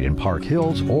 Main Street in Park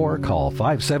Hills, or call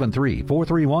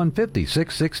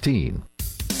 573-431-5616.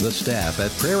 The staff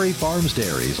at Prairie Farms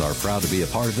Dairies are proud to be a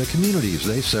part of the communities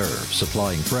they serve,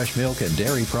 supplying fresh milk and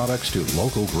dairy products to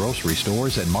local grocery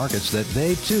stores and markets that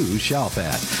they too shop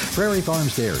at. Prairie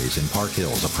Farms Dairies in Park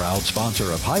Hills, a proud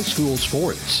sponsor of high school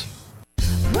sports.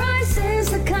 Price is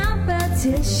the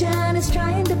competition is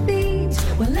trying to beat.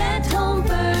 Well, at Home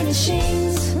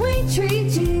Furnishings, we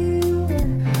treat you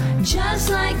just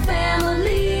like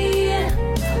family.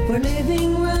 For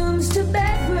living rooms to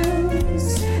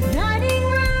bedrooms, dining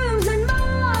rooms and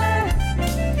more.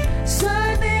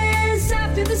 Service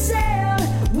after the sale,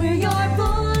 we're your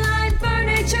full-line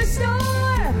furniture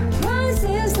store. Price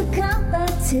is the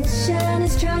competition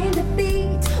is trying to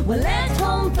beat. Well, at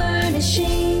Home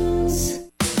Furnishings.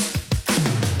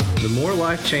 The more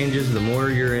life changes, the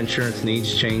more your insurance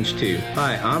needs change too.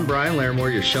 Hi, I'm Brian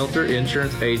Larimore, your shelter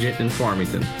insurance agent in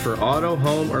Farmington. For auto,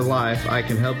 home, or life, I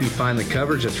can help you find the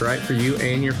coverage that's right for you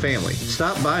and your family.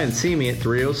 Stop by and see me at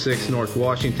 306 North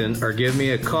Washington or give me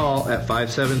a call at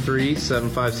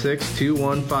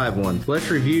 573-756-2151. Let's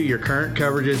review your current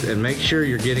coverages and make sure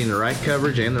you're getting the right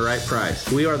coverage and the right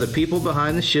price. We are the people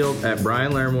behind the shield at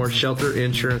Brian Larimore Shelter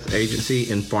Insurance Agency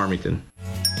in Farmington.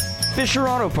 Fisher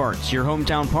Auto Parts, your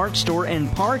hometown parts store in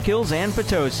Park Hills and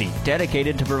Potosi,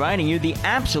 dedicated to providing you the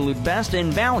absolute best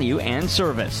in value and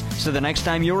service. So the next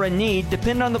time you're in need,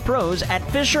 depend on the pros at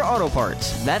Fisher Auto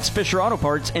Parts. That's Fisher Auto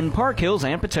Parts in Park Hills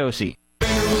and Potosi.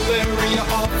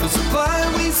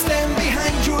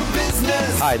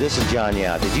 Hi, this is John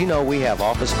Yao. Did you know we have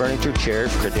office furniture,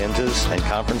 chairs, credenzas, and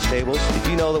conference tables? Did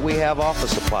you know that we have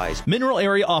office supplies? Mineral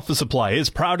Area Office Supply is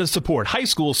proud to support high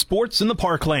school sports in the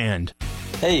Parkland.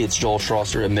 Hey, it's Joel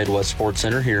Schlosser at Midwest Sports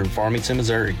Center here in Farmington,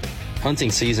 Missouri.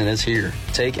 Hunting season is here.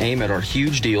 Take aim at our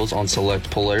huge deals on select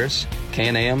Polaris,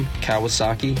 Can-Am,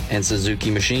 Kawasaki, and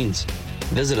Suzuki machines.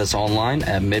 Visit us online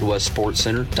at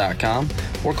MidwestSportsCenter.com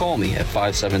or call me at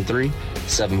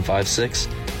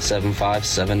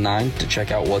 573-756-7579 to check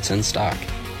out what's in stock.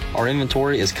 Our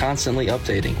inventory is constantly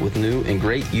updating with new and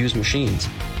great used machines.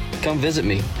 Come visit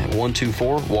me at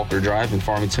 124 Walker Drive in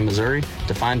Farmington, Missouri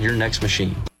to find your next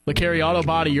machine. LeCarry Auto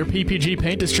Body, your PPG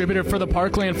paint distributor for the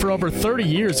Parkland for over 30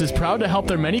 years, is proud to help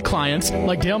their many clients,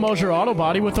 like Dale Mosier Auto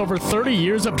Body with over 30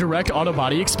 years of direct auto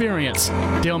body experience.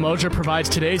 Dale Mosier provides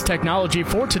today's technology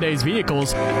for today's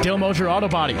vehicles. Dale Mosier Auto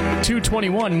Body,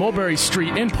 221 Mulberry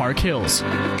Street in Park Hills.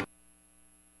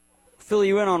 Fill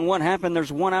you in on what happened.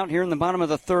 There's one out here in the bottom of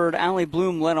the third. Allie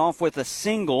Bloom led off with a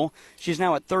single. She's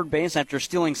now at third base after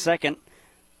stealing second.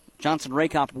 Johnson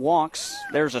Rakoff walks.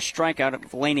 There's a strikeout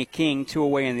of Laney King, 2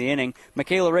 away in the inning.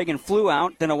 Michaela Reagan flew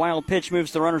out. Then a wild pitch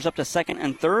moves the runners up to second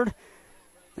and third.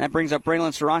 That brings up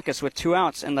Braylon Sarakis with 2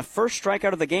 outs. And the first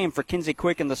strikeout of the game for Kinsey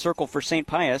Quick in the circle for St.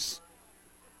 Pius.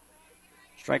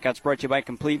 Strikeouts brought to you by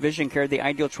Complete Vision Care, the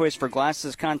ideal choice for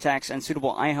glasses, contacts, and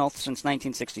suitable eye health since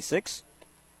 1966.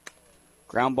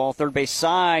 Ground ball, third base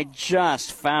side,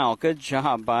 just foul. Good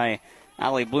job by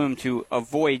Allie Bloom to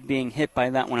avoid being hit by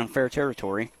that one in fair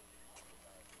territory.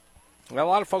 Well, a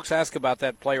lot of folks ask about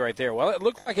that play right there. Well, it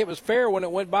looked like it was fair when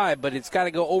it went by, but it's got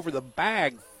to go over the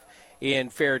bag in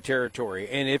fair territory.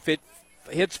 And if it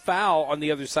hits foul on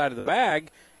the other side of the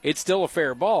bag, it's still a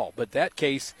fair ball. But that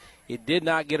case, it did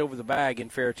not get over the bag in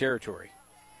fair territory.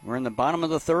 We're in the bottom of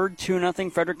the third,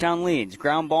 2-0 Fredericktown leads.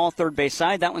 Ground ball, third base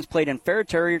side. That one's played in fair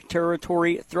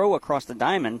territory, throw across the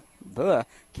diamond.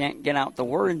 Can't get out the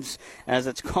words as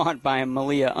it's caught by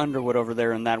Malia Underwood over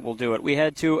there, and that will do it. We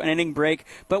head to an inning break,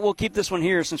 but we'll keep this one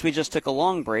here since we just took a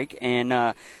long break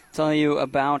and tell you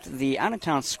about the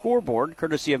out-of-town scoreboard,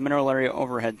 courtesy of Mineral Area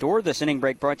Overhead Door. This inning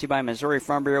break brought to you by Missouri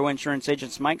Farm Bureau Insurance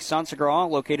Agents Mike Sansegraw,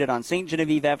 located on St.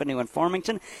 Genevieve Avenue in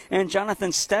Farmington, and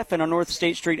Jonathan Steffen on North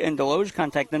State Street in Deloge.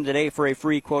 Contact them today for a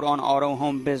free quote on auto,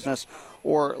 home, business,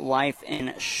 or life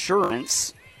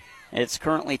insurance. It's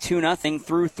currently 2-0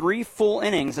 through 3 full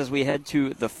innings as we head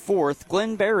to the fourth.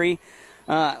 Glenn Berry,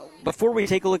 before we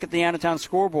take a look at the out-of-town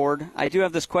scoreboard, I do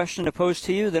have this question to pose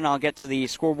to you. Then I'll get to the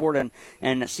scoreboard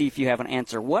and see if you have an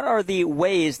answer. What are the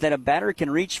ways that a batter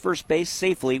can reach first base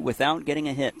safely without getting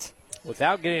a hit?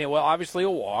 Without getting it, well, obviously a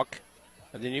walk.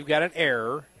 And then you've got an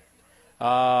error.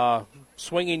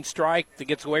 Swinging strike that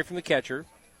gets away from the catcher.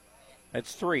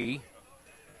 That's 3.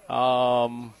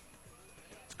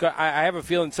 I have a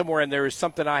feeling somewhere in there is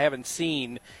something I haven't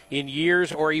seen in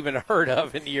years or even heard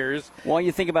of in years. While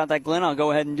you think about that, Glenn, I'll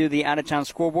go ahead and do the out-of-town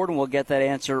scoreboard, and we'll get that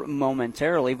answer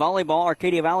momentarily. Volleyball,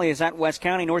 Arcadia Valley is at West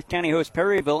County. North County hosts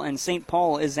Perryville, and St.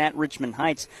 Paul is at Richmond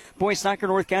Heights. Boys soccer,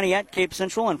 North County at Cape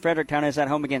Central, and Fredericktown is at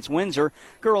home against Windsor.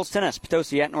 Girls tennis,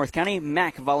 Potosi at North County.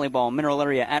 MAC volleyball, Mineral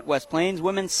Area at West Plains.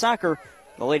 Women's soccer,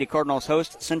 the Lady Cardinals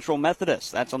host Central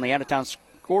Methodist. That's on the out-of-town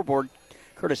scoreboard,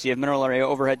 courtesy of Mineral Area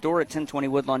Overhead Door at 1020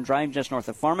 Woodlawn Drive, just north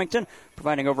of Farmington,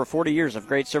 providing over 40 years of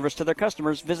great service to their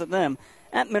customers. Visit them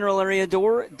at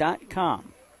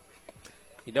mineralareadoor.com.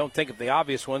 You don't think of the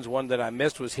obvious ones. One that I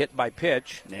missed was hit by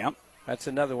pitch. Yep. That's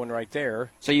another one right there.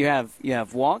 So you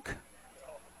have walk,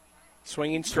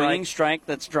 swinging strike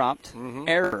that's dropped,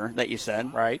 error that you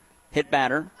said, right? Hit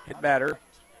batter.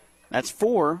 That's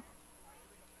 4.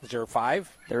 Is there a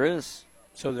 5? There is.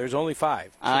 So there's only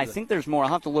 5. I think there's more. I'll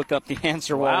have to look up the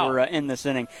answer while we're in this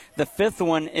inning. The 5th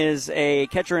one is a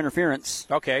catcher interference.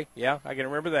 Okay, yeah, I can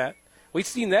remember that. We've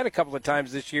seen that a couple of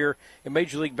times this year in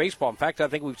Major League Baseball. In fact, I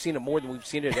think we've seen it more than we've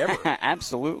seen it ever.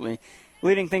 Absolutely.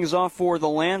 Leading things off for the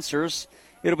Lancers,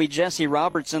 it'll be Jessie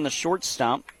Robertson, the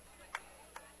shortstop.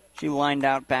 She lined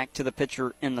out back to the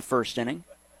pitcher in the first inning.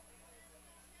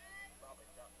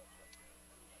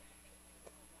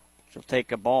 She'll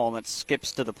take a ball that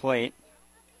skips to the plate.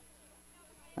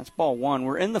 That's ball 1.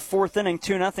 We're in the fourth inning,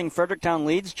 2-0. Fredericktown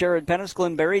leads. Jared Pettis,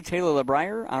 Glenn Berry, Taylor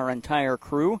LeBrier, our entire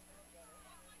crew.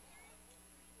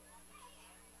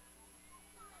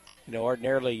 You know,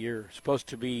 ordinarily you're supposed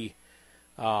to be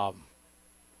the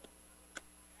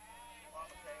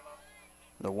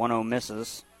 1-0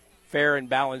 misses. Fair and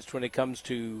balanced when it comes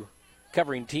to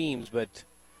covering teams, but,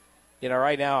 you know,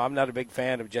 right now I'm not a big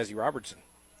fan of Jessie Robertson.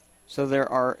 So there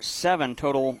are 7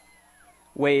 total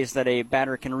ways that a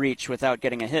batter can reach without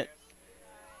getting a hit.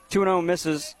 2-0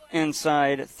 misses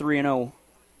inside 3-0.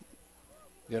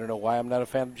 You don't know why I'm not a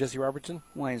fan of Jessie Robertson?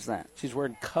 Why is that? She's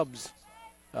wearing Cubs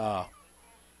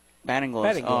batting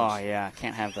gloves. Oh, yeah,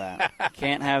 can't have that.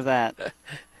 Can't have that.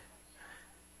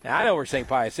 Now, I know where St.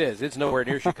 Pius is. It's nowhere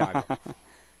near Chicago.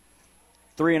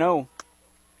 3-0.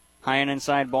 High and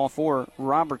inside, ball 4.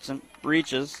 Robertson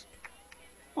reaches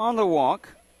on the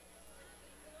walk.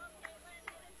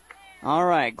 All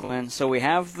right, Glenn. So we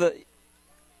have the.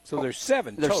 So there's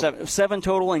 7 total. There's 7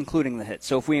 total, including the hit.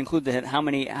 So if we include the hit, how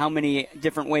many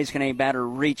different ways can a batter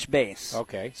reach base?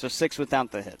 Okay. So 6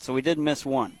 without the hit. So we did miss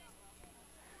 1.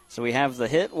 So we have the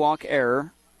hit, walk,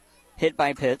 error, hit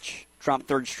by pitch, drop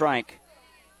third strike,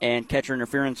 and catcher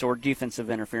interference or defensive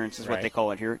interference is what they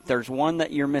call it here. There's 1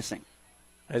 that you're missing.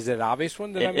 Is it an obvious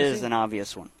one that I'm missing? It is an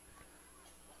obvious one.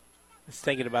 I was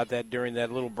thinking about that during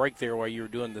that little break there while you were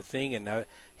doing the thing, and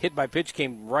hit by pitch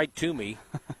came right to me.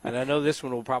 And I know this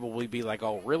one will probably be like,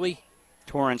 oh, really?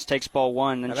 Torrance takes ball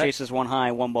 1, then chases 1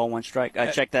 high, 1 ball, 1 strike.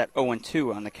 I checked that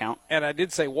 0-2 on the count. And I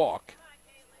did say walk.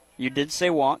 You did say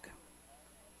walk.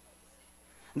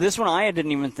 This one I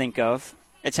didn't even think of.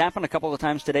 It's happened a couple of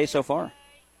times today so far.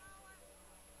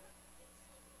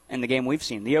 In the game we've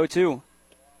seen. The 0-2.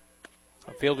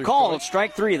 Fielder's called choice.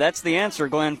 Strike 3. That's the answer,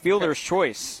 Glenn. Fielder's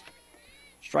choice.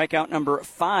 Strikeout number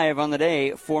 5 on the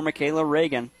day for Michaela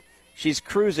Reagan. She's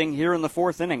cruising here in the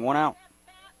fourth inning, 1 out.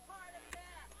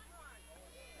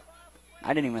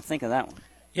 I didn't even think of that one.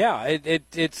 Yeah,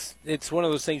 it's one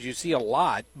of those things you see a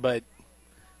lot, but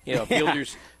you know,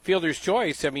 fielder's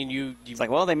choice. I mean, it's like,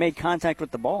 well, they made contact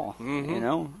with the ball, you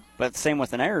know, but same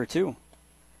with an error too.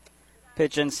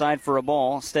 Pitch inside for a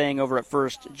ball, staying over at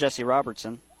first, Jesse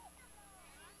Robertson.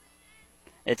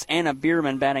 It's Anna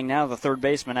Bierman batting now, the third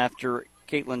baseman, after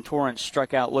Caitlin Torrance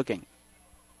struck out looking.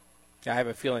 I have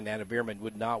a feeling Anna Bierman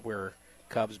would not wear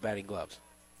Cubs batting gloves.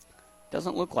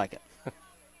 Doesn't look like it.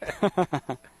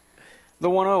 The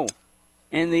 1-0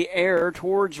 in the air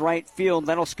towards right field.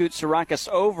 That'll scoot Sarakas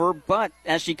over, but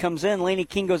as she comes in, Lainey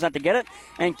King goes out to get it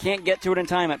and can't get to it in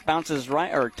time. It bounces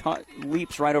right, or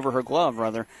leaps right over her glove,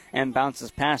 rather, and bounces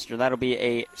past her. That'll be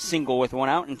a single with 1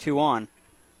 out and 2 on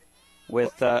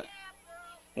with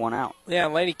 1 out. Yeah,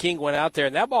 Lainey King went out there,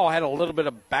 and that ball had a little bit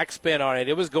of backspin on it.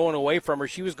 It was going away from her.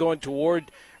 She was going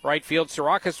toward right field.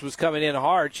 Sarakas was coming in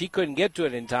hard. She couldn't get to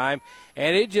it in time,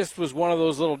 and it just was one of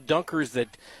those little dunkers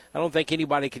that I don't think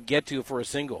anybody could get to for a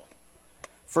single.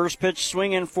 First pitch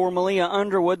swinging for Malia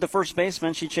Underwood, the first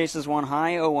baseman. She chases one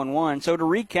high, 0-1. So to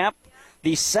recap,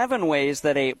 the 7 ways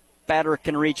that a batter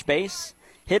can reach base: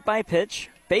 hit by pitch,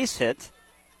 base hit,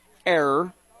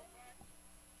 error,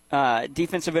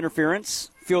 defensive interference,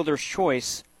 fielder's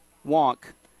choice,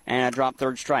 walk, and a drop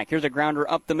third strike. Here's a grounder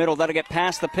up the middle. That'll get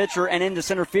past the pitcher and into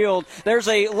center field. There's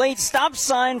a late stop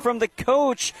sign from the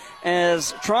coach,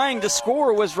 as trying to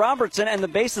score was Robertson, and the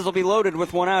bases will be loaded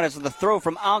with 1 out as the throw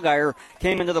from Allgaier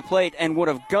came into the plate and would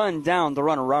have gunned down the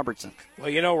runner Robertson. Well,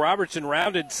 you know, Robertson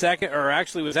rounded second, or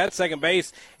actually was at second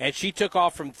base, and she took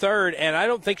off from third, and I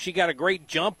don't think she got a great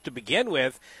jump to begin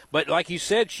with, but like you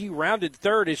said, she rounded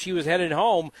third as she was headed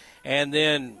home, and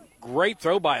then great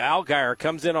throw by Allgaier.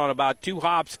 Comes in on about 2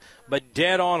 hops, but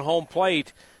dead on home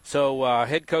plate. So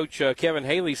head coach Kevin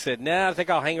Haley said, nah, I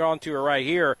think I'll hang on to her right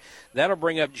here. That'll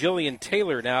bring up Jillian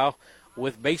Taylor now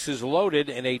with bases loaded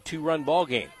in a 2-run ball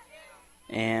game.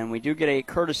 And we do get a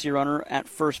courtesy runner at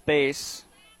first base.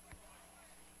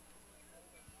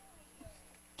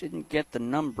 Didn't get the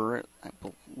number. I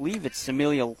believe it's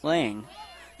Amelia Lang.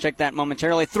 Check that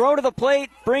momentarily. Throw to the plate.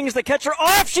 Brings the catcher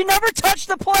off. She never touched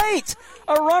the plate.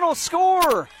 A run will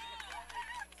score.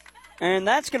 And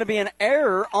that's going to be an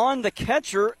error on the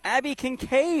catcher, Abby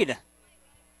Kincaid.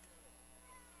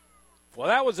 Well,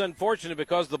 that was unfortunate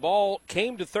because the ball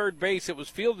came to third base. It was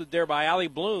fielded there by Allie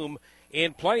Bloom.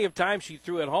 In plenty of time, she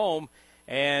threw it home.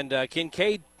 And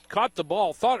Kincaid caught the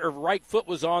ball, thought her right foot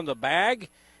was on the bag,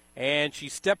 and she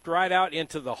stepped right out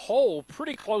into the hole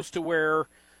pretty close to where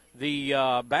the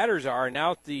batters are.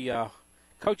 Now the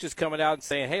coach is coming out and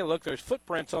saying, hey, look, there's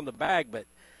footprints on the bag, but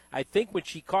I think when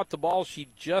she caught the ball, she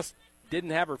just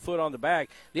didn't have her foot on the bag.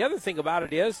 The other thing about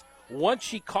it is, once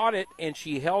she caught it and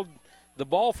she held the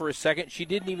ball for a second, she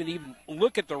didn't even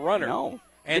look at the runner. No.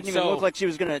 And didn't even look like she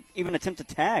was going to even attempt to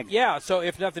tag. Yeah, so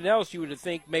if nothing else, you would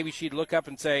think maybe she'd look up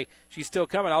and say, she's still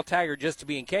coming, I'll tag her just to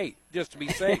be just to be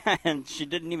safe. And she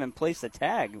didn't even place the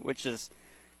tag, which is –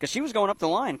 because she was going up the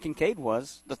line, Kincaid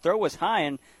was. The throw was high,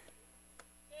 and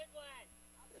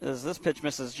as this pitch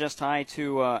misses just high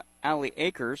to Allie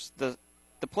Akers, the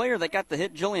player that got the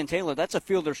hit, Jillian Taylor, that's a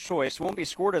fielder's choice. Won't be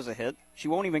scored as a hit. She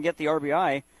won't even get the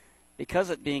RBI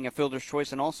because it being a fielder's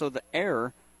choice, and also the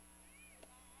error.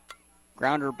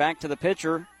 Grounder back to the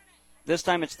pitcher. This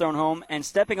time it's thrown home, and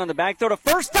stepping on the back throw to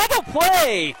first, double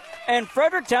play! And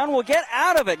Fredericktown will get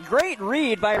out of it. Great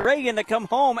read by Reagan to come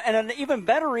home, and an even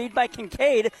better read by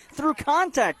Kincaid through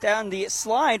contact on the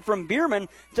slide from Bierman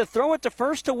to throw it to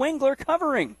first to Wingler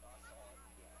covering.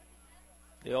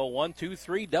 The old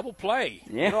 1-2-3 double play.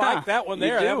 Yeah, you like that one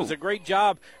there. You do. That was a great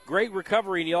job, great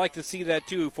recovery, and you like to see that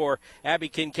too for Abby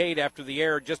Kincaid after the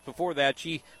error just before that.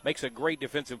 She makes a great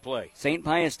defensive play. St.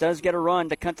 Pius does get a run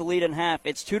to cut the lead in half.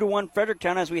 It's 2-1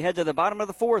 Fredericktown as we head to the bottom of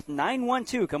the fourth.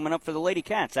 9-1-2 coming up for the Lady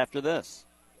Cats after this.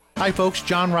 Hi folks,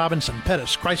 John Robinson,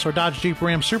 Pettis, Chrysler Dodge Jeep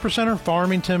Ram Supercenter,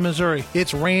 Farmington, Missouri.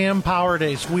 It's Ram Power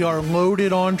Days. We are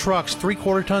loaded on trucks,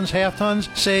 3/4 tons, half tons.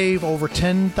 Save over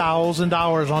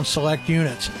 $10,000 on select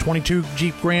units. 22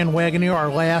 Jeep Grand Wagoneer,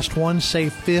 our last one,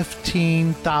 save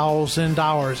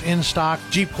 $15,000. In stock,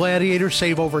 Jeep Gladiator,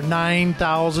 save over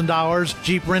 $9,000.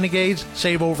 Jeep Renegades,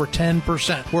 save over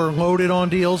 10%. We're loaded on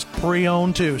deals,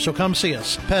 pre-owned too. So come see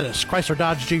us. Pettis, Chrysler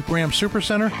Dodge Jeep Ram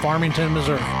Supercenter, Farmington,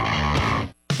 Missouri.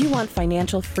 You want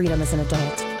financial freedom as an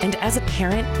adult. And as a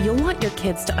parent, you'll want your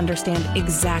kids to understand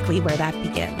exactly where that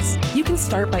begins. You can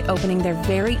start by opening their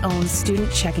very own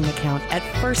student checking account at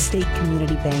First State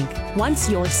Community Bank. Once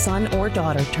your son or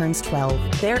daughter turns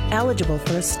 12, they're eligible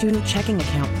for a student checking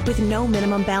account with no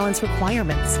minimum balance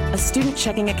requirements. A student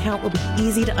checking account will be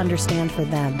easy to understand for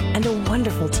them and a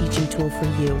wonderful teaching tool for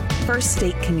you. First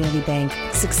State Community Bank.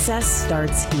 Success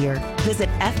starts here. Visit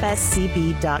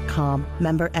fscb.com.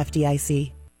 Member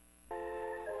FDIC.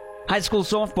 High school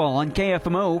softball on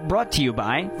KFMO brought to you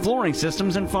by Flooring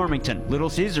Systems in Farmington, Little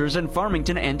Caesars in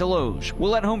Farmington and Deloge,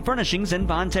 Willett Home Furnishings in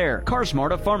Bonne Terre,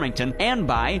 CarSmart of Farmington, and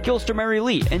by Gilster Mary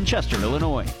Lee in Chester,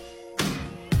 Illinois.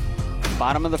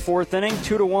 Bottom of the fourth inning,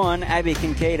 2-1. Abby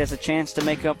Kincaid has a chance to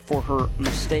make up for her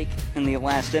mistake in the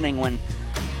last inning when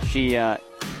she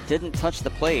didn't touch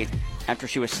the plate after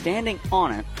she was standing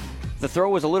on it. The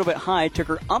throw was a little bit high, took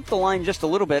her up the line just a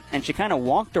little bit, and she kind of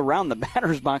walked around the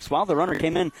batter's box while the runner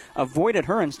came in, avoided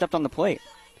her, and stepped on the plate.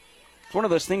 It's one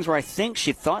of those things where I think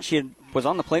she thought she was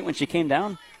on the plate when she came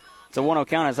down. It's a 1-0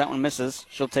 count as that one misses.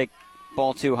 She'll take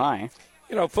ball too high.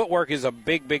 You know, footwork is a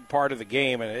big, big part of the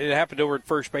game, and it happened over at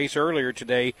first base earlier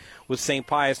today with St.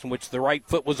 Pius, in which the right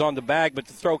foot was on the bag, but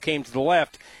the throw came to the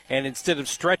left, and instead of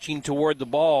stretching toward the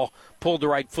ball, pulled the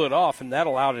right foot off, and that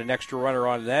allowed an extra runner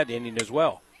on that inning as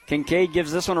well. Kincaid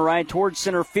gives this one a ride towards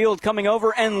center field, coming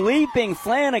over and leaping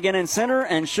Flanagan in center,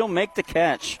 and she'll make the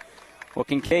catch. Well,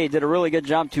 Kincaid did a really good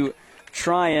job to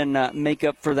try and make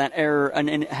up for that error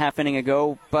a half inning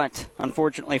ago, but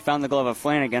unfortunately found the glove of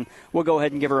Flanagan. We'll go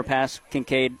ahead and give her a pass.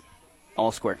 Kincaid,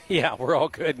 all square. Yeah, we're all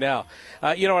good now.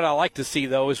 You know what I like to see,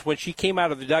 though, is when she came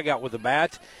out of the dugout with the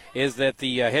bat, is that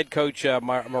the head coach,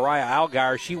 Mariah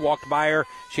Algier, she walked by her.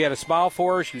 She had a smile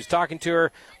for her. She was talking to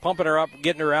her, pumping her up,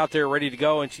 getting her out there ready to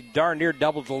go, and she darn near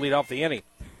doubled to lead off the inning.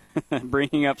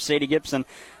 Bringing up Sadie Gibson,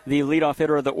 the leadoff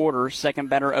hitter of the order, second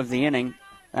batter of the inning.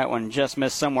 That one just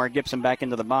missed somewhere. Gibson back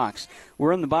into the box.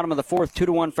 We're in the bottom of the fourth,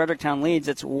 2-1. Fredericktown leads.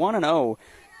 It's 1-0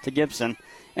 to Gibson.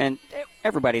 And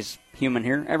everybody's human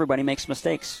here. Everybody makes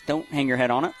mistakes. Don't hang your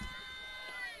head on it.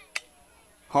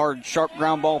 Hard, sharp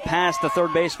ground ball past the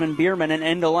third baseman, Bierman, and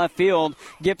into left field.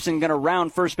 Gibson going to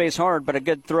round first base hard, but a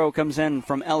good throw comes in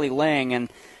from Ellie Lang, and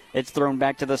it's thrown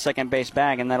back to the second base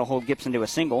bag, and that'll hold Gibson to a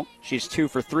single. She's 2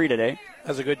 for 3 today.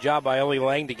 That's a good job by Ellie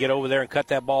Lang to get over there and cut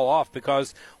that ball off,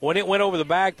 because when it went over the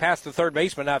bag past the third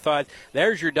baseman, I thought,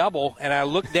 there's your double, and I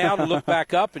looked down and looked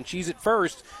back up, and she's at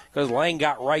first because Lang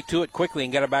got right to it quickly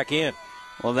and got it back in.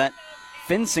 Well, that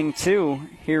fencing, too,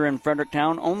 here in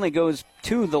Fredericktown only goes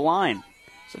to the line.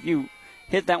 So if you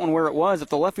hit that one where it was, if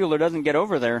the left fielder doesn't get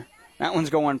over there, that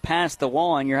one's going past the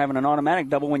wall, and you're having an automatic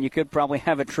double when you could probably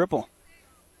have a triple.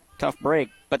 Tough break.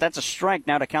 But that's a strike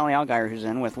now to Callie Algier, who's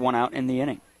in with 1 out in the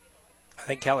inning. I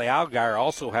think Callie Algier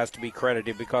also has to be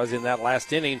credited because in that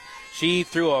last inning, she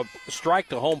threw a strike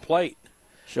to home plate.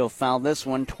 She'll foul this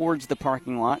one towards the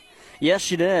parking lot. Yes,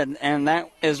 she did, and that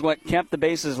is what kept the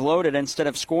bases loaded instead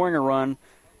of scoring a run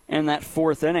in that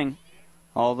fourth inning.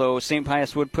 Although St.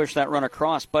 Pius would push that run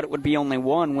across, but it would be only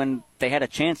 1 when they had a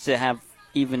chance to have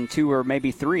even 2 or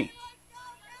maybe 3.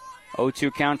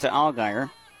 0-2 count to Algier.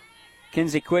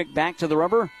 Kinsey Quick back to the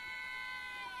rubber.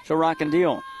 She'll rock and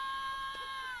deal.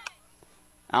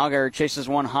 Algier chases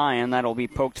one high, and that'll be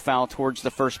poked foul towards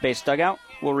the first base dugout.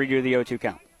 We'll redo the 0-2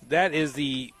 count. That is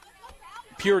the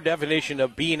pure definition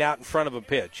of being out in front of a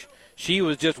pitch. She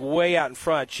was just way out in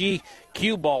front. She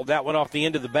cue-balled that one off the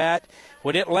end of the bat.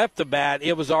 When it left the bat,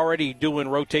 it was already doing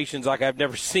rotations like I've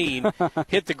never seen.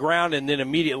 Hit the ground and then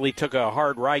immediately took a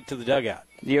hard right to the dugout.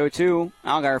 The 0-2,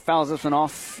 Algier fouls this one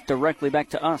off directly back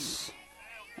to us.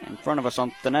 In front of us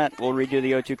on the net, we'll redo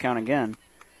the 0-2 count again.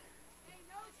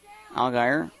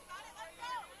 Algier,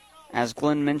 as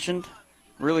Glenn mentioned,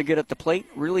 really good at the plate,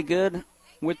 really good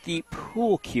with the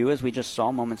pool cue, as we just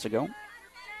saw moments ago.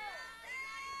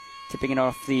 Tipping it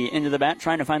off the end of the bat,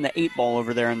 trying to find the 8-ball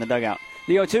over there in the dugout.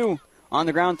 The 0-2 on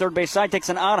the ground, third base side, takes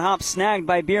an odd hop, snagged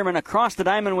by Bierman across the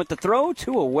diamond with the throw,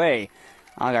 2 away.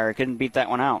 Algier couldn't beat that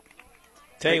one out.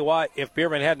 Tell you what, if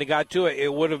Bierman hadn't got to it,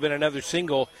 it would have been another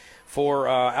single for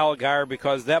Algier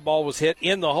because that ball was hit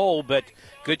in the hole, but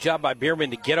good job by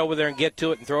Bierman to get over there and get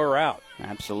to it and throw her out.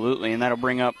 Absolutely, and that'll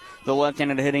bring up the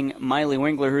left-handed hitting Miley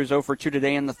Winkler, who's 0 for 2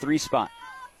 today in the 3 spot.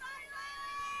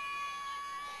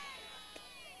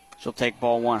 She'll take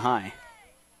ball 1 high.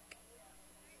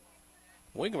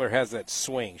 Winkler has that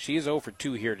swing. She's 0 for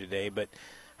 2 here today, but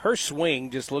her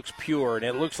swing just looks pure, and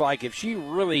it looks like if she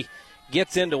really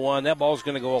gets into one, that ball's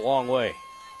going to go a long way.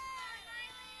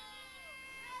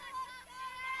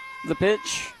 The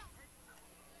pitch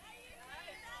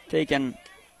taken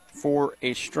for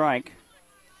a strike.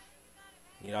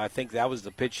 I think that was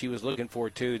the pitch she was looking for,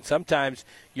 too. And sometimes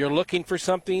you're looking for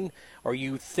something, or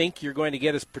you think you're going to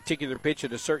get a particular pitch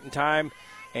at a certain time,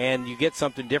 and you get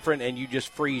something different, and you just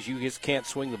freeze. You just can't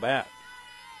swing the bat.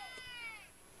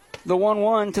 The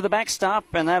 1-1 to the backstop,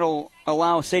 and that'll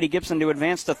allow Sadie Gibson to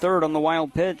advance to third on the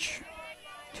wild pitch.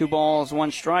 2 balls,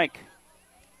 1 strike.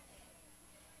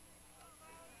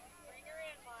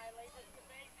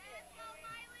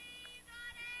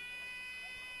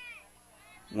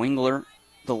 Wingler,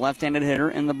 the left-handed hitter,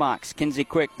 in the box. Kinsey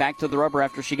Quick back to the rubber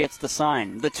after she gets the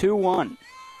sign. The 2-1.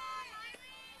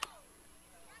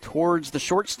 Towards the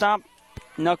shortstop,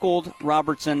 knuckled.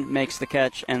 Robertson makes the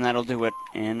catch, and that'll do it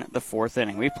in the 4th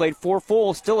inning. We've played 4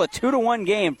 full, still a 2-1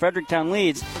 game. Fredericktown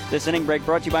leads. This inning break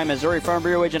brought to you by Missouri Farm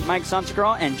Bureau agent Mike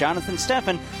Sansegraw and Jonathan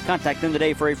Steffen. Contact them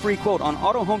today for a free quote on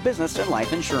auto, home, business, and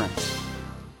life insurance.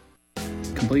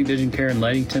 Complete Vision Care in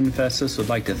Leadington Festus would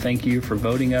like to thank you for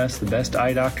voting us the best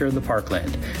eye doctor of the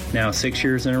Parkland, now 6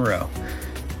 years in a row.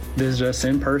 Visit us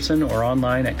in person or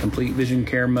online at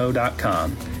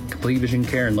CompleteVisionCareMo.com. Complete Vision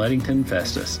Care in Leadington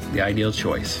Festus, the ideal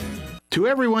choice. To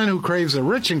everyone who craves a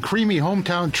rich and creamy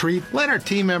hometown treat, let our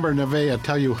team member Nevaeh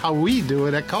tell you how we do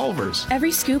it at Culver's.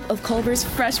 Every scoop of Culver's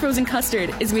fresh frozen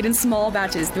custard is made in small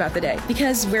batches throughout the day.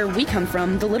 Because where we come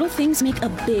from, the little things make a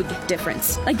big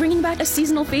difference. Like bringing back a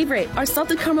seasonal favorite. Our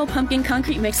salted caramel pumpkin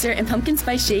concrete mixer and pumpkin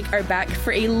spice shake are back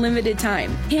for a limited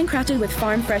time. Handcrafted with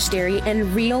farm fresh dairy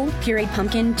and real pureed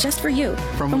pumpkin just for you.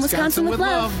 From Wisconsin with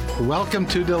love. Welcome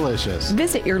to Delicious.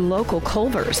 Visit your local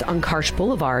Culver's on Karsh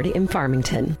Boulevard in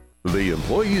Farmington. The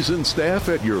employees and staff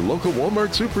at your local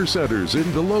Walmart Supercenters in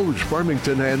Deloge,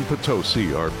 Farmington, and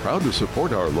Potosi are proud to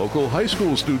support our local high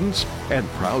school students and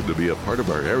proud to be a part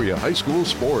of our area high school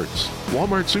sports.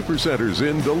 Walmart Supercenters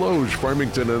in Deloge,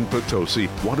 Farmington, and Potosi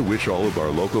want to wish all of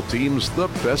our local teams the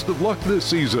best of luck this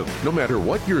season. No matter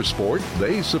what your sport,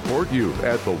 they support you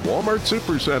at the Walmart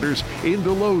Supercenters in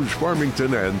Deloge,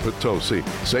 Farmington, and Potosi.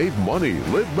 Save money,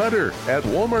 live better at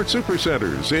Walmart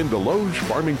Supercenters in Deloge,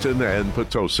 Farmington, and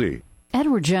Potosi.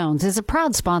 Edward Jones is a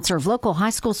proud sponsor of local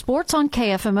high school sports on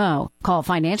KFMO. Call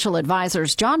financial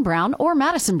advisors John Brown or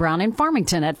Madison Brown in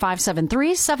Farmington at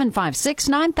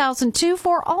 573-756-9002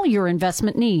 for all your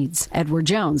investment needs. Edward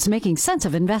Jones, making sense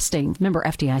of investing. Member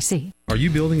FDIC. Are you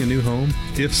building a new home?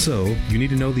 If so, you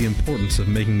need to know the importance of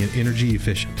making it energy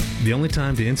efficient. The only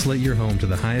time to insulate your home to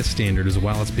the highest standard is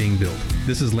while it's being built.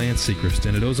 This is Lance Sechrist,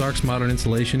 and at Ozarks Modern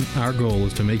Insulation, our goal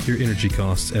is to make your energy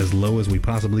costs as low as we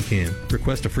possibly can.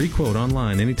 Request a free quote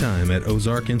online anytime at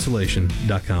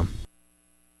ozarkinsulation.com.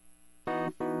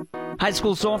 High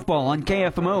school softball on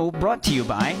KFMO, brought to you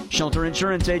by Shelter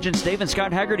Insurance agents Dave and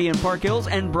Scott Haggerty in Park Hills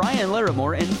and Brian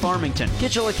Larimore in Farmington.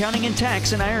 Kitchell Accounting and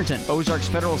Tax in Ironton. Ozarks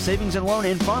Federal Savings and Loan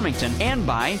in Farmington. And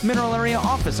by Mineral Area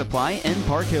Office Supply in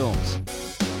Park Hills.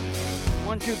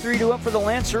 1-2-3-2 up for the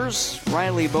Lancers.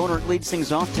 Riley Bonert leads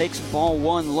things off, takes ball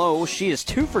 1 low. She is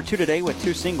 2 for 2 today with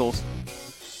 2 singles.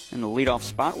 In the leadoff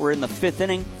spot, we're in the 5th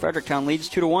inning. Fredericktown leads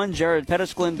 2-1. Jared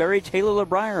Pettis, Glenn Berry, Taylor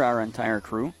LeBrier, our entire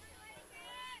crew.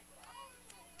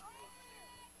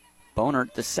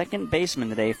 Bonert, the second baseman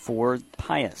today for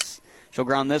Pius. She'll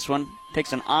ground this one.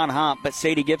 Takes an odd hop, but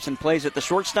Sadie Gibson plays it. The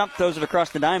shortstop throws it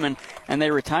across the diamond, and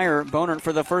they retire Bonert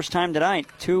for the first time tonight.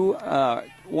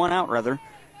 1 out, rather.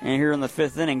 And here in the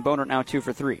 5th inning, Bonert now 2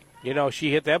 for 3.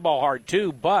 She hit that ball hard,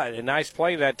 too, but a nice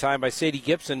play that time by Sadie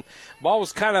Gibson. Ball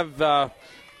was kind of,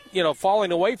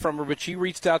 falling away from her, but she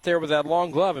reached out there with that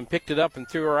long glove and picked it up and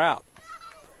threw her out.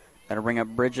 That'll bring up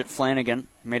Bridget Flanagan.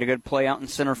 Made a good play out in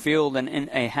center field and in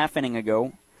a half inning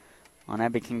ago on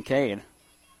Abby Kincaid.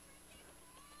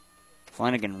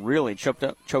 Flanagan really choked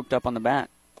up on the bat.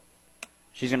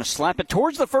 She's going to slap it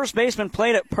towards the first baseman.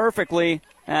 Played it perfectly.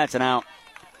 That's an out.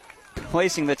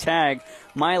 Placing the tag,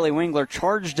 Miley Wingler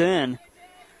charged in.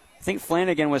 I think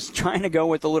Flanagan was trying to go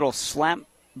with a little slap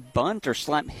bunt or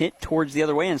slap hit towards the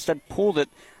other way. Instead pulled it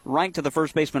right to the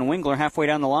first baseman Wingler halfway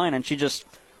down the line, and she just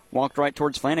walked right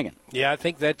towards Flanagan. Yeah, I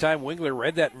think that time Wingler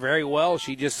read that very well.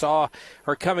 She just saw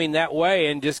her coming that way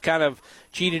and just kind of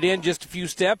cheated in just a few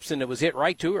steps, and it was hit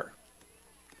right to her.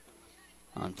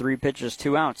 On 3 pitches,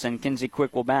 2 outs, and Kinsey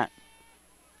Quick will bat.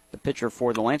 The pitcher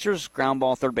for the Lancers, ground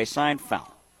ball third base side,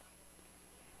 foul.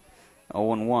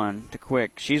 0-1 to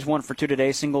Quick. She's 1 for 2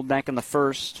 today, singled back in the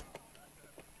first.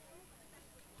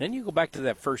 Then you go back to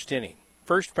that first inning.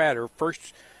 First batter,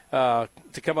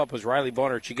 to come up was Riley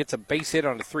Bonert. She gets a base hit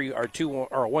on a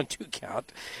 1-2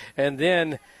 count. And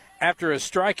then after a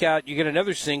strikeout, you get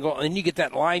another single, and then you get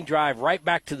that line drive right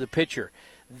back to the pitcher.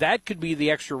 That could be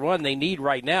the extra run they need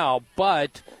right now,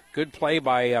 but good play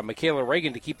by Michaela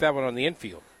Reagan to keep that one on the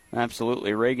infield.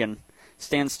 Absolutely. Reagan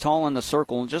Stands tall in the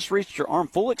circle and just reached her arm.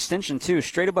 Full extension, too,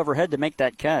 straight above her head to make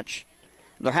that catch.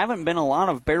 There haven't been a lot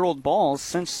of barreled balls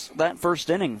since that first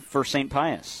inning for St.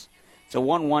 Pius. It's a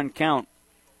 1-1 count.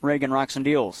 Reagan rocks and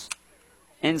deals.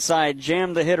 Inside,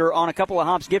 jammed the hitter on a couple of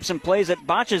hops. Gibson plays it,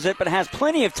 botches it, but has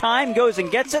plenty of time. Goes and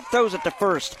gets it, throws it to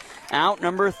first. Out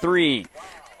number 3.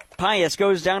 Pius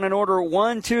goes down in order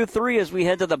 1, 2, 3 as we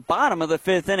head to the bottom of the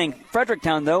 5th inning.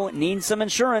 Fredericktown, though, needs some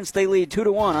insurance. They lead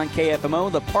 2-1 on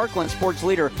KFMO, the Parkland Sports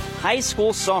leader. High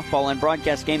school softball in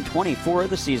broadcast game 24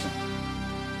 of the season.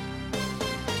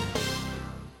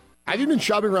 Have you been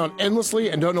shopping around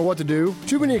endlessly and don't know what to do?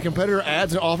 Too many competitor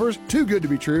ads and offers? Too good to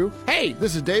be true? Hey,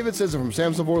 this is David Sisson from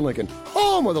Samson Ford Lincoln,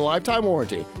 home of the lifetime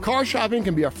warranty. Car shopping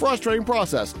can be a frustrating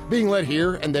process, being led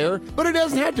here and there, but it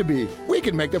doesn't have to be. We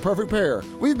can make the perfect pair.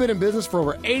 We've been in business for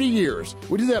over 80 years.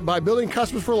 We do that by building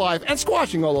customers for life and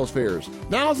squashing all those fears.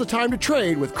 Now's the time to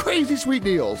trade with crazy sweet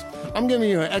deals. I'm giving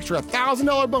you an extra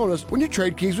 $1,000 bonus when you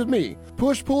trade keys with me.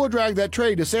 Push, pull, or drag that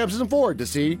trade to Samson Ford to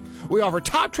see. We offer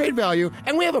top trade value,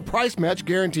 and we have a price match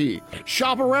guarantee.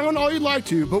 Shop around all you'd like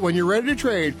to, but when you're ready to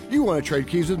trade, you want to trade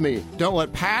keys with me. Don't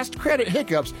let past credit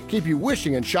hiccups keep you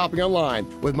wishing and shopping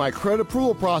online. With my credit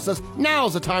approval process,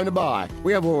 now's the time to buy.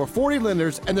 We have over 40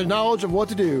 lenders and the knowledge of what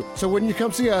to do, so when you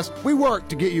come see us, we work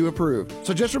to get you approved.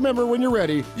 So just remember, when you're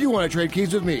ready, you want to trade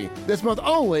keys with me. This month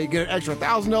only, get an extra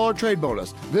 $1,000 trade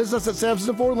bonus. Visit us at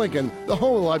Samson Ford Lincoln, the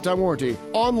home of the lifetime warranty.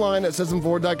 Online at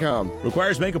SamsonFord.com.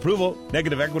 Requires bank approval.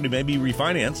 Negative equity may be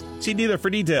refinanced. See dealer for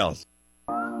details.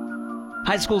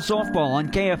 High school softball on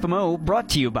KFMO, brought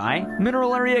to you by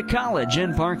Mineral Area College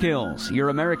in Park Hills, your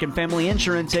American Family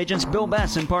Insurance agents Bill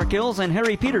Bass in Park Hills and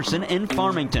Harry Peterson in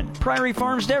Farmington, Prairie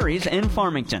Farms Dairies in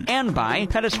Farmington, and by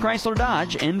Pettis Chrysler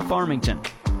Dodge in Farmington.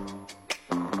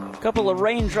 Couple of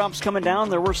raindrops coming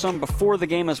down. There were some before the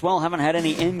game as well. Haven't had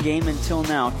any in game until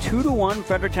now. 2-1.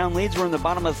 Fredericktown leads. We're in the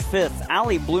bottom of the 5th.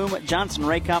 Allie Bloom, Johnson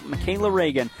Raycop, Michaela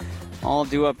Reagan all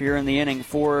due up here in the inning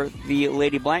for the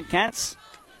Lady Black Cats.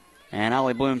 And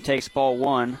Allie Bloom takes ball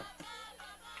 1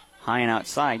 high and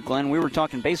outside. Glenn, we were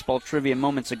talking baseball trivia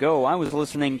moments ago. I was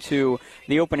listening to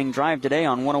the opening drive today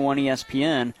on 101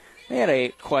 ESPN. They had a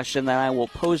question that I will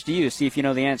pose to you, see if you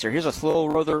know the answer. Here's a slow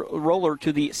roller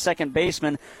to the second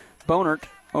baseman. Bonert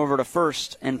over to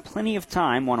first, and plenty of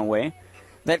time, one away.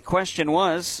 That question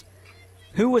was,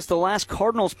 who was the last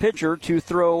Cardinals pitcher to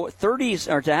throw 30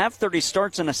 or to have 30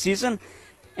 starts in a season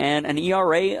and an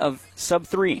ERA of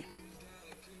sub-3?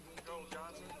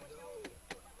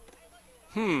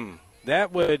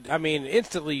 That would,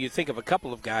 instantly you think of a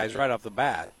couple of guys right off the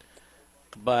bat.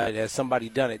 But has somebody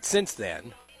done it since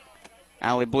then?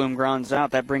 Allie Bloom grounds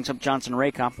out. That brings up Johnson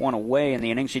Raycop, one away in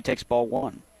the inning. She takes ball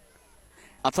 1.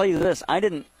 I'll tell you this, I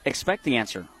didn't expect the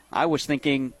answer. I was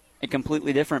thinking a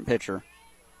completely different pitcher.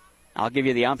 I'll give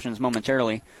you the options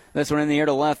momentarily. This one in the air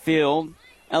to left field.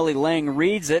 Ellie Lang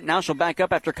reads it. Now she'll back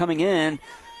up after coming in.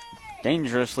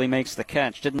 Dangerously makes the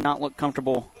catch. Did not look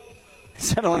comfortable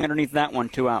settling underneath that one.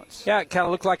 2 outs. Yeah, it kind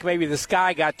of looked like maybe the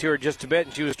sky got to her just a bit,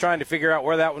 and she was trying to figure out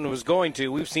where that one was going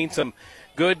to. We've seen some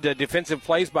good defensive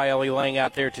plays by Ellie Lang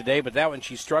out there today, but that one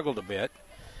she struggled a bit.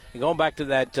 And going back to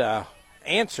that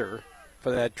answer for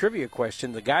that trivia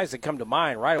question, the guys that come to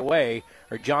mind right away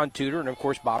are John Tudor and, of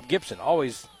course, Bob Gibson.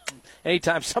 Always,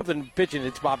 anytime something pitching,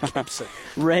 it's Bob Gibson.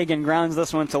 Reagan grounds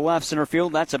this one to left center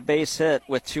field. That's a base hit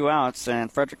with 2 outs,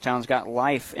 and Fredericktown's got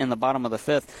life in the bottom of the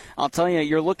 5th. I'll tell you,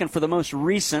 you're looking for the most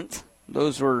recent.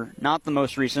 Those were not the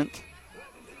most recent.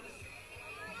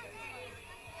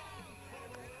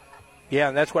 Yeah,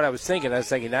 and that's what I was thinking.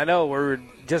 I know we were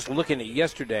just looking at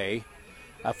yesterday.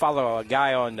 I follow a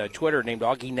guy on Twitter named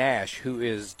Augie Nash, who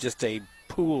is just a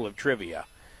pool of trivia.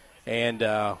 And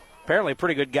apparently a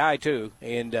pretty good guy, too.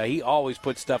 And he always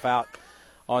puts stuff out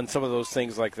on some of those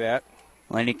things like that.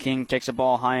 Laney King takes a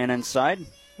ball high and inside,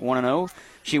 1-0.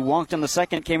 She walked in the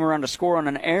second, came around to score on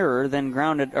an error, then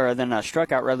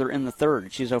struck out in the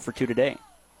third. She's 0 for 2 today.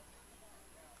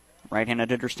 Right-handed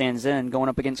hitter stands in, going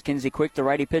up against Kinsey Quick, the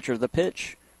righty pitcher. The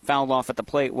pitch fouled off at the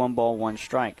plate, 1 ball, 1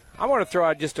 strike. I want to throw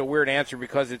out just a weird answer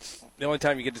because it's the only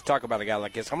time you get to talk about a guy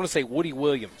like this. I'm going to say Woody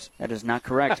Williams. That is not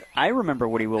correct. I remember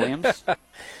Woody Williams.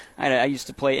 I used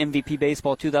to play MVP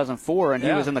baseball 2004, and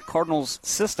he was in the Cardinals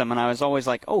system, and I was always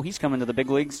like, oh, he's coming to the big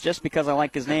leagues just because I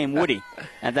like his name, Woody.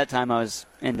 At that time, I was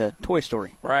into Toy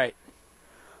Story. Right.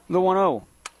 The 1-0.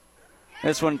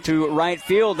 This one to right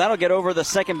field. That'll get over the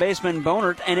second baseman,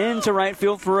 Bonert, and into right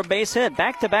field for a base hit.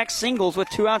 Back-to-back singles with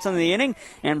 2 outs in the inning,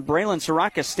 and Braylon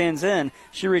Sarakas stands in.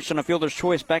 She reached on a fielder's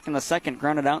choice back in the second,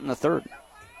 grounded out in the third.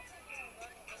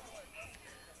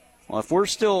 Well, if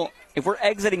we're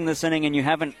exiting this inning and you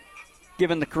haven't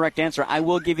given the correct answer, I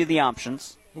will give you the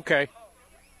options. Okay.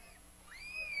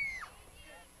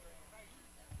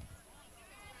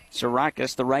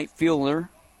 Sirakis, the right fielder,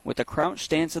 with a crouch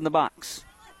stance in the box.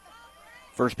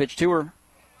 First pitch to her,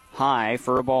 high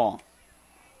for a ball.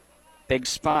 Big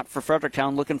spot for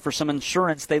Fredericktown, looking for some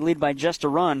insurance. They lead by just a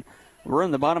run. We're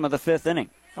in the bottom of the 5th inning.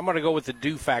 I'm going to go with the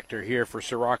do factor here for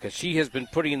Sirakis. She has been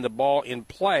putting the ball in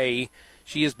play.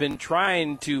 She has been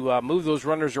trying to move those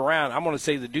runners around. I'm going to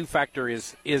say the do factor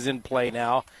is in play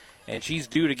now, and she's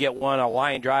due to get a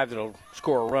line drive that'll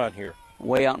score a run here.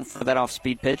 Way out in front of that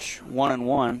off-speed pitch,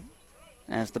 1-1,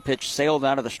 as the pitch sailed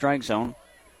out of the strike zone,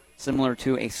 similar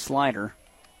to a slider.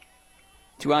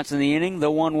 2 outs in the inning,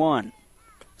 the 1-1.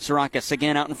 Sirakis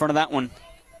again out in front of that one.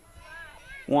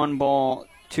 1 ball,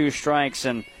 2 strikes,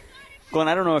 and Glenn,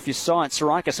 I don't know if you saw it.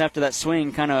 Sirakis, after that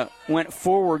swing, kind of went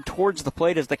forward towards the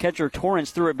plate as the catcher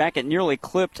Torrance threw it back. It nearly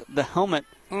clipped the helmet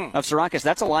of Sirakis.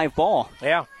 That's a live ball.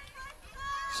 Yeah.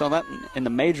 So that in the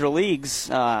major leagues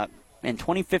in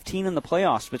 2015 in the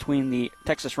playoffs between the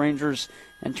Texas Rangers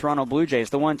and Toronto Blue Jays,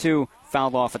 the 1-2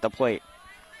 fouled off at the plate.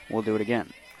 We'll do it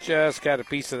again. Just got a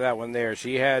piece of that one there.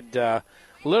 She had a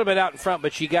little bit out in front,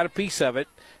 but she got a piece of it.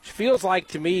 She feels like,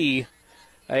 to me,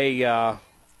 a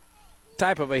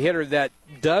type of a hitter that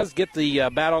does get the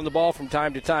bat on the ball from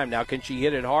time to time. Now, can she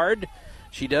hit it hard?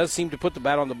 She does seem to put the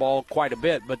bat on the ball quite a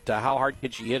bit, but how hard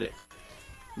can she hit it?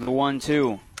 The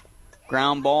 1-2.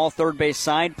 Ground ball, third base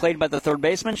side, played by the third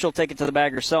baseman. She'll take it to the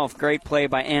bag herself. Great play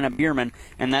by Anna Bierman,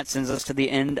 and that sends us to the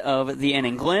end of the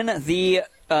inning. Glenn, the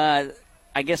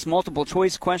multiple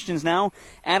choice questions now.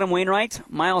 Adam Wainwright,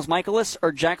 Miles Michaelis,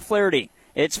 or Jack Flaherty?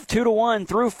 It's 2-1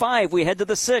 through 5. We head to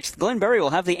the 6th. Glenn Berry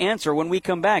will have the answer when we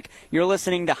come back. You're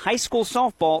listening to High School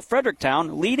Softball,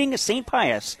 Fredericktown, leading St.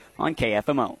 Pius on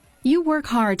KFMO. You work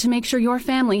hard to make sure your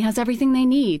family has everything they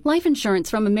need. Life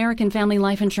insurance from American Family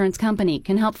Life Insurance Company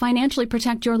can help financially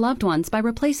protect your loved ones by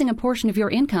replacing a portion of your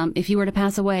income if you were to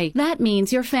pass away. That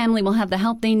means your family will have the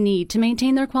help they need to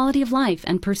maintain their quality of life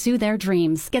and pursue their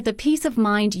dreams. Get the peace of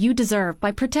mind you deserve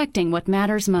by protecting what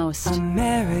matters most.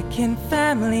 American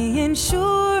Family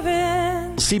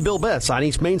Insurance. See Bill Betts on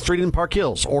East Main Street in Park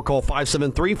Hills or call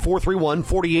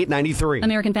 573-431-4893.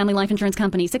 American Family Life Insurance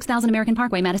Company, 6000 American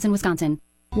Parkway, Madison, Wisconsin.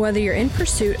 Whether you're in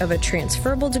pursuit of a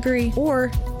transferable degree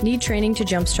or need training to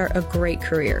jumpstart a great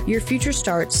career, your future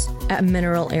starts at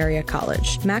Mineral Area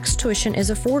College. Max tuition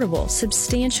is affordable,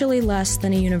 substantially less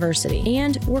than a university,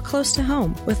 and we're close to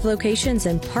home with locations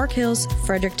in Park Hills,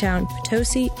 Fredericktown,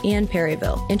 Potosi, and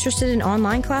Perryville. Interested in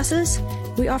online classes?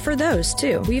 We offer those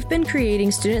too. We've been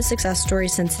creating student success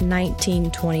stories since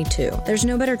 1922. There's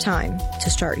no better time to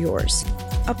start yours.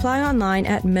 Apply online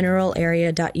at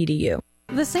mineralarea.edu.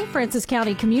 The St. Francis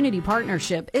County Community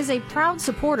Partnership is a proud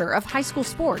supporter of high school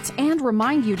sports and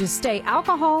remind you to stay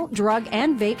alcohol, drug,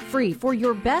 and vape free for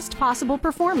your best possible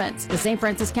performance. The St.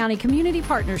 Francis County Community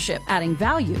Partnership, adding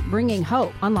value, bringing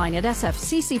hope. Online at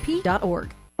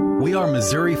sfccp.org. We are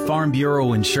Missouri Farm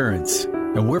Bureau Insurance,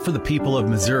 and we're for the people of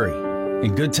Missouri,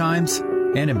 in good times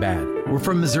and in bad. We're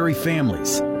from Missouri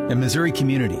families and Missouri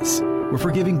communities. We're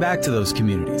for giving back to those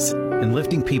communities and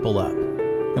lifting people up.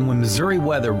 And when Missouri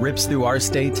weather rips through our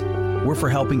state, we're for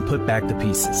helping put back the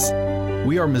pieces.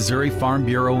 We are Missouri Farm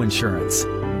Bureau Insurance.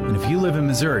 And if you live in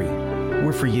Missouri,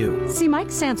 we're for you. See Mike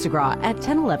Sansagra at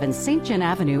 1011 St. John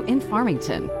Avenue in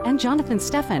Farmington and Jonathan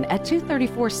Steffen at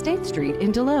 234 State Street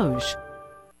in Deloge.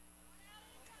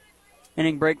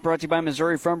 Inning break brought to you by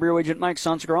Missouri Farm Bureau agent Mike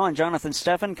Sansagra and Jonathan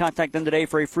Steffen. Contact them today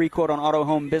for a free quote on auto,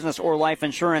 home, business, or life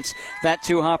insurance. That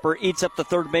two-hopper eats up the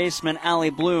third baseman, Allie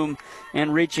Bloom,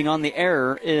 and reaching on the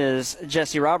error is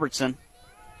Jesse Robertson.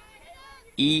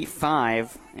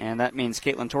 E5, and that means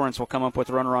Caitlin Torrance will come up with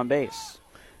a runner on base.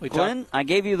 Glenn, I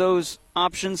gave you those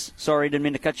options. Sorry, didn't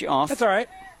mean to cut you off. That's all right.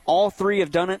 All three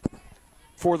have done it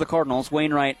for the Cardinals,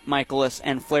 Wainwright, Michaelis,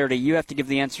 and Flaherty. You have to give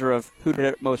the answer of who did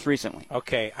it most recently.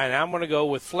 Okay, and I'm going to go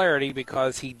with Flaherty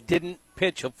because he didn't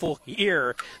pitch a full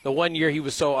year, the 1 year he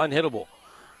was so unhittable.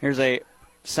 Here's a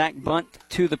sac bunt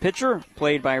to the pitcher,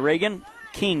 played by Reagan.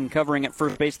 King covering at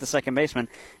first base, the second baseman.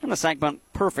 And the sac bunt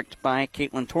perfect by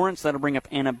Caitlin Torrance. That'll bring up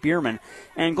Anna Bierman.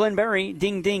 And Glenn Berry,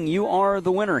 ding, ding, you are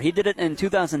the winner. He did it in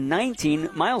 2019.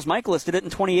 Miles Michaelis did it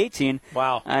in 2018.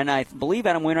 Wow. And I believe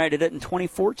Adam Wainwright did it in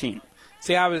 2014.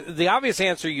 See, the obvious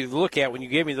answer you look at when you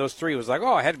gave me those three was like,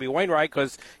 oh, it had to be Wainwright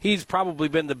because he's probably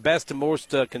been the best and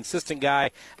most consistent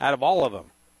guy out of all of them.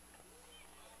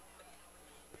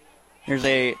 Here's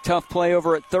a tough play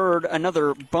over at third.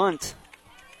 Another bunt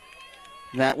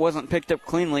that wasn't picked up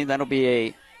cleanly. That'll be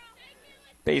a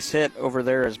base hit over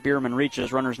there as Bierman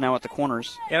reaches. Runners now at the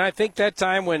corners. And I think that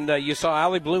time when you saw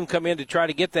Allie Bloom come in to try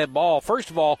to get that ball, first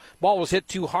of all, ball was hit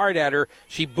too hard at her.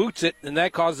 She boots it, and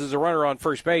that causes a runner on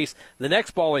first base. The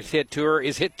next ball that's hit to her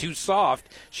is hit too soft.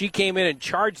 She came in and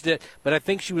charged it, but I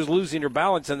think she was losing her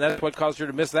balance, and that's what caused her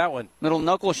to miss that one. Little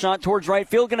knuckle shot towards right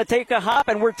field, going to take a hop,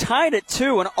 and we're tied at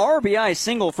 2. An RBI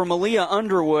single from Aaliyah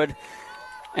Underwood.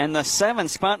 And the 7th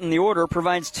spot in the order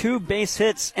provides 2 base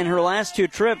hits in her last 2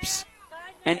 trips,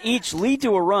 and each lead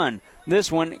to a run.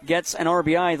 This one gets an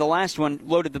RBI. The last one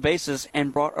loaded the bases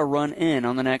and brought a run in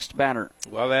on the next batter.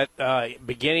 Well, that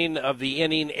beginning of the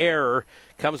inning error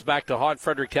comes back to haunt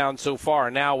Fredericktown so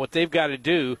far. Now, what they've got to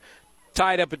do,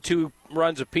 tied up at 2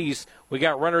 runs apiece. We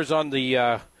got runners on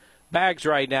the bags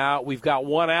right now. We've got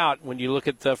 1 out. When you look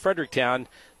at Fredericktown,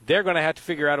 they're going to have to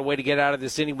figure out a way to get out of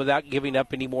this inning without giving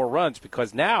up any more runs,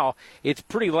 because now it's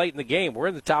pretty late in the game. We're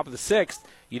in the top of the 6th.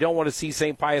 You don't want to see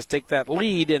St. Pius take that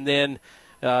lead and then,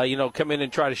 come in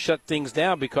and try to shut things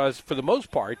down, because for the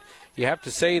most part, you have to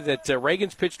say that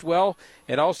Reagan's pitched well,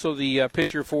 and also the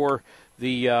pitcher for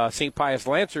the St. Pius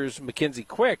Lancers, Mackenzie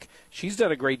Quick, she's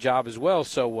done a great job as well.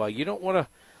 So you don't want to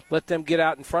let them get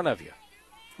out in front of you.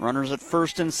 Runners at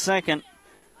first and second.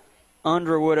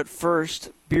 Underwood at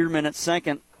first. Bierman at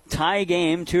second. Tie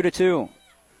game 2-2.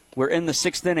 We're in the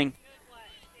 6th inning.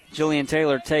 Jillian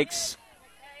Taylor takes.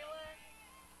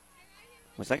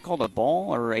 Was that called a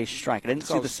ball or a strike? I didn't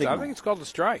see the signal. I think it's called a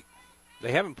strike.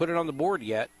 They haven't put it on the board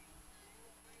yet.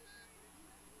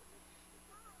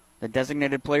 The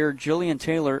designated player, Jillian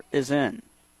Taylor, is in.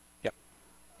 Yep.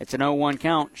 It's an 0-1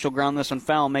 count. She'll ground this one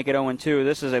foul, make it 0-2.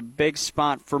 This is a big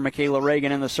spot for Michaela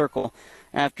Reagan in the circle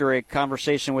after a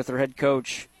conversation with her head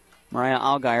coach, Mariah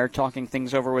Allgaier, talking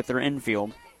things over with her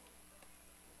infield.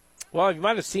 Well, you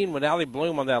might have seen when Allie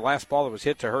Bloom on that last ball that was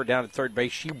hit to her down at third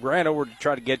base, she ran over to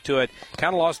try to get to it,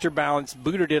 kind of lost her balance,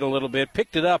 booted it a little bit,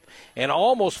 picked it up, and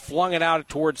almost flung it out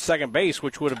towards second base,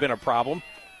 which would have been a problem.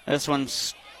 This one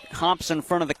hops in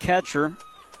front of the catcher,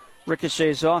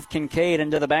 ricochets off Kincaid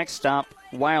into the backstop.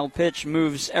 Wild pitch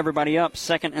moves everybody up,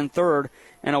 second and third,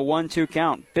 and a 1-2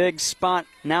 count. Big spot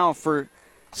now for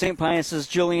St. Pius's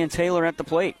Jillian Taylor at the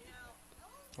plate.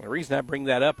 The reason I bring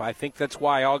that up, I think that's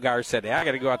why Allgaier said, hey, I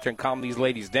got to go out there and calm these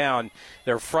ladies down.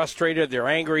 They're frustrated. They're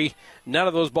angry. None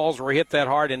of those balls were hit that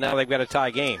hard, and now they've got a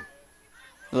tie game.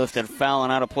 Lifted foul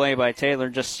and out of play by Taylor,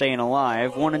 just staying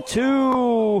alive.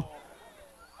 1-2.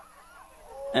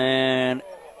 And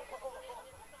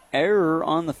error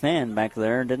on the fan back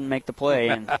there. Didn't make the play.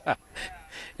 And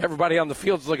everybody on the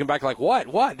field's looking back like, what?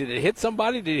 What? Did it hit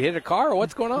somebody? Did it hit a car? Or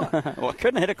what's going on? Well, it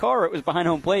couldn't hit a car. It was behind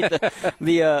home plate.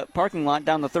 The parking lot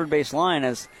down the third base line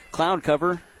as cloud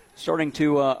cover starting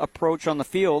to approach on the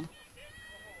field.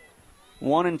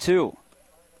 1-2.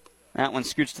 That one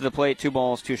scoots to the plate. 2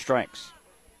 balls, 2 strikes.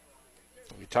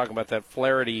 You're talking about that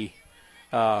Flaherty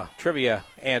trivia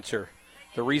answer.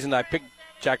 The reason I picked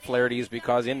Jack Flaherty is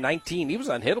because in 19 he was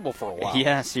unhittable for a while.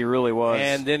 Yes, he really was.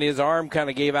 And then his arm kind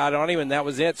of gave out on him, and that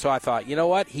was it. So I thought, you know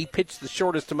what? He pitched the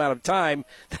shortest amount of time.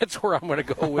 That's where I'm going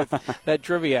to go with that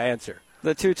trivia answer.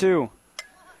 The 2-2.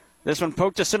 This one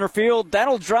poked to center field.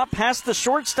 That'll drop past the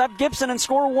shortstop Gibson and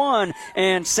score 1.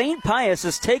 And St. Pius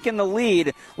has taken the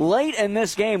lead late in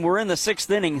this game. We're in the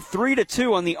 6th inning.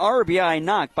 3-2 on the RBI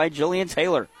knock by Jillian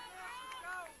Taylor.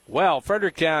 Well,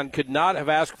 Fredericktown could not have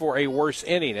asked for a worse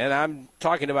inning. And I'm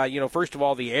talking about, first of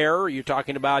all, the error. You're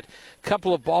talking about a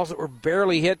couple of balls that were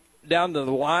barely hit down the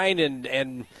line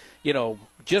and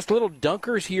just little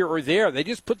dunkers here or there. They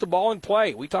just put the ball in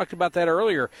play. We talked about that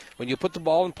earlier. When you put the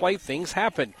ball in play, things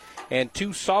happen. And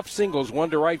 2 soft singles,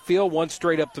 1 to right field, 1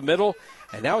 straight up the middle.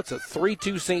 And now it's a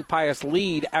 3-2 St. Pius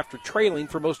lead after trailing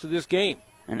for most of this game.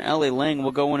 And Ellie Lang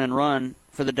will go in and run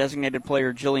for the designated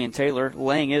player, Jillian Taylor.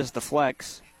 Lang is the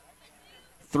flex.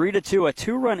 3-2, a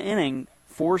 2-run inning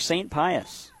for St.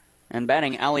 Pius. And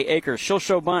batting Allie Akers. She'll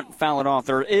show bunt, foul it off.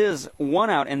 There is 1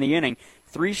 out in the inning.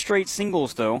 3 straight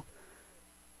singles, though,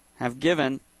 have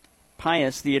given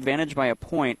Pius the advantage by a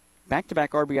point.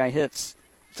 Back-to-back RBI hits.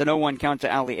 It's an 0-1 count to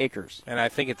Allie Akers. And I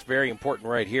think it's very important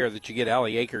right here that you get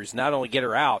Allie Akers, not only get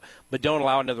her out, but don't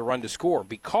allow another run to score,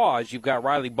 because you've got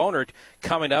Riley Bonert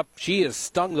coming up. She has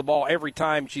stung the ball every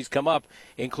time she's come up,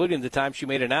 including the time she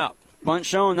made an out. Bunt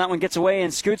shown. That one gets away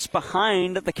and scoots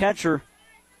behind the catcher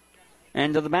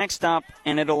and to the backstop,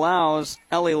 and it allows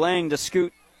Ellie Lang to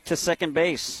scoot to second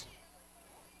base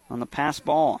on the pass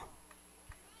ball.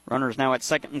 Runners now at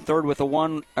second and third with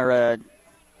I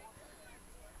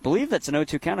believe that's an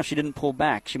 0-2 count if she didn't pull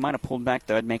back. She might have pulled back,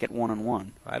 though. I'd make it 1-1.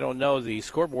 I don't know. The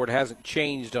scoreboard hasn't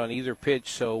changed on either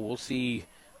pitch, so we'll see.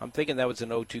 I'm thinking that was an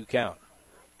 0-2 count.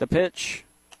 The pitch,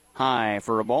 high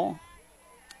for a ball.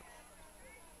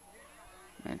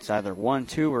 It's either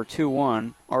 1-2 or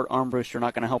 2-1. Art Armbruster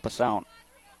not going to help us out.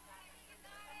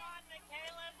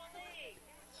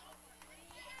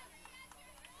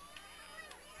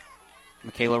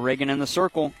 Michaela Reagan in the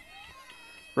circle.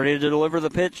 Ready to deliver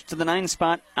the pitch to the 9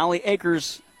 spot. Allie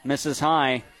Akers misses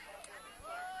high.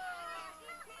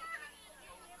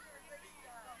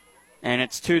 And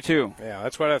it's 2-2. Yeah,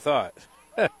 that's what I thought.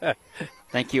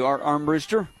 Thank you, Art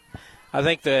Armbruster. I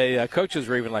think the coaches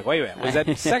were even like, wait a minute, was that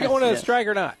the second one a strike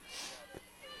or not?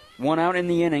 1 out in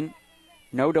the inning.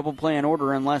 No double play in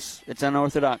order unless it's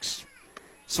unorthodox.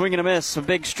 Swing and a miss, a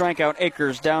big strikeout.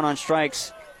 Akers down on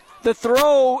strikes. The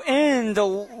throw into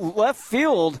left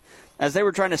field as they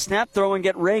were trying to snap throw and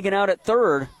get Reagan out at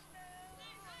third.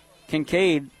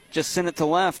 Kincaid just sent it to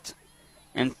left.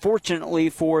 And fortunately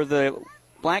for the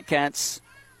Black Cats,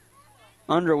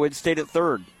 Underwood stayed at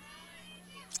third.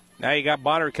 Now you got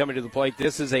Bonner coming to the plate.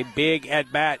 This is a big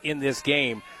at-bat in this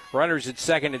game. Runners at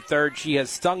second and third. She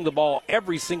has stung the ball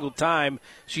every single time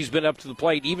she's been up to the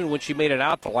plate, even when she made it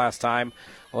out the last time.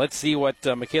 Let's see what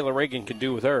Michaela Reagan can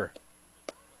do with her.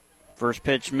 First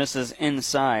pitch misses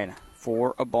inside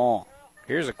for a ball.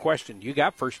 Here's a question. You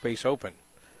got first base open.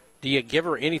 Do you give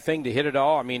her anything to hit it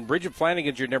all? I mean, Bridget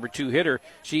Flanagan's your number 2 hitter.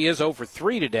 She is 0 for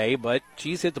 3 today, but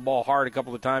she's hit the ball hard a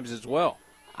couple of times as well.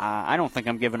 I don't think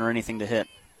I'm giving her anything to hit.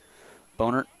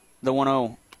 Bonert, the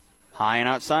 1-0. High and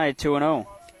outside, 2-0.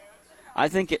 I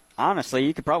think, honestly,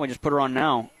 you could probably just put her on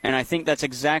now. And I think that's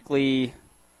exactly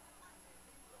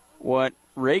what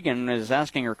Reagan is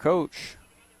asking her coach.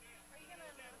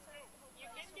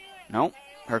 No,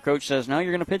 her coach says, no,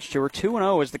 you're going to pitch to her.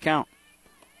 2-0 is the count.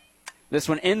 This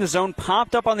one in the zone,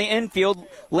 popped up on the infield.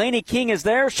 Lainey King is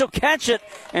there. She'll catch it.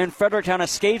 And Fredericktown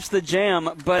escapes the jam,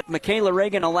 but Michaela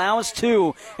Reagan allows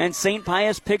 2, and St.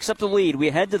 Pius picks up the lead. We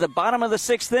head to the bottom of the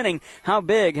 6th inning. How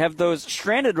big have those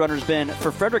stranded runners been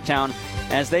for Fredericktown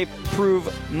as they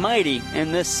prove mighty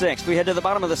in this 6th? We head to the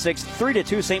bottom of the 6th,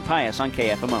 3-2 St. Pius on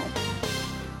KFMO.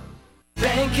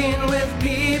 Banking with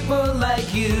people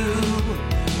like you.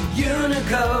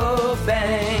 Unico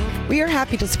Bank. We are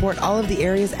happy to support all of the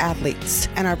area's athletes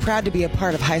and are proud to be a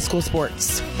part of high school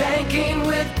sports. Banking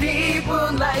with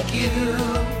people like you.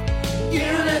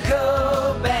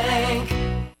 Unico Bank.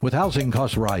 With housing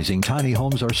costs rising, tiny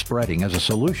homes are spreading as a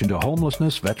solution to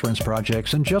homelessness, veterans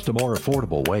projects, and just a more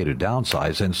affordable way to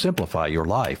downsize and simplify your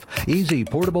life. Easy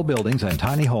Portable Buildings and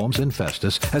Tiny Homes in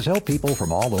Festus has helped people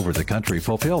from all over the country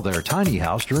fulfill their tiny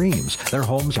house dreams. Their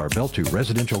homes are built to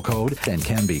residential code and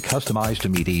can be customized to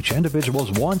meet each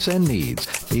individual's wants and needs.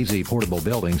 Easy Portable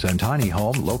Buildings and Tiny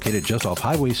Home, located just off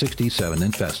Highway 67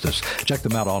 in Festus. Check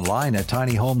them out online at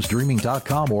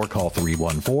tinyhomesdreaming.com or call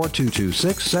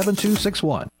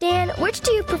 314-226-7261. Dan, which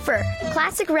do you prefer,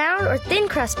 classic round or thin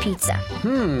crust pizza?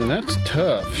 That's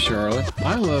tough, Charlotte.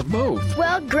 I love both.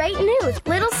 Well, great news.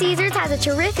 Little Caesars has a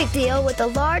terrific deal with a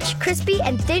large, crispy,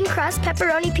 and thin crust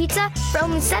pepperoni pizza for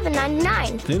only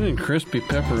 $7.99. Thin and crispy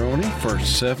pepperoni for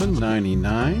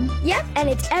 $7.99? Yep, and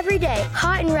it's every day,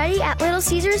 hot and ready at Little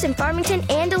Caesars in Farmington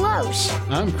and Deloge.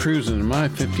 I'm cruising in my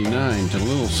 59 to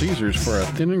Little Caesars for a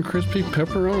thin and crispy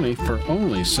pepperoni for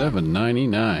only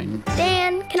 $7.99.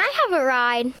 Dan, can I have a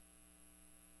ride?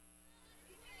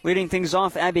 Leading things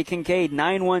off, Abby Kincaid,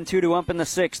 9-1-2 to up in the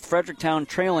 6th. Fredericktown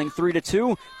trailing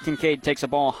 3-2. Kincaid takes a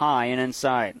ball high and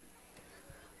inside.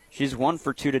 She's 1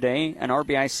 for 2 today, an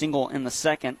RBI single in the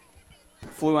 2nd.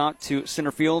 Flew out to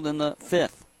center field in the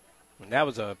 5th. And that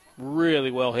was a really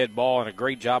well-hit ball and a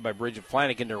great job by Bridget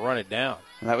Flanagan to run it down.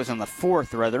 That was in the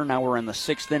 4th, rather. Now we're in the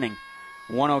 6th inning.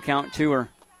 1-0 count to her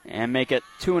and make it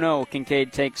 2-0.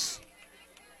 Kincaid takes.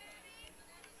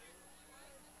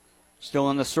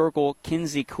 Still in the circle,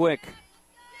 Kinsey Quick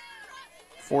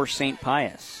for St.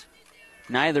 Pius.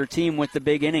 Neither team with the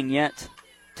big inning yet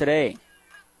today.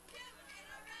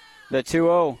 The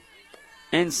 2-0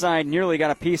 inside nearly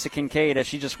got a piece of Kincaid as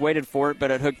she just waited for it,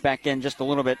 but it hooked back in just a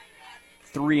little bit.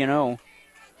 3-0.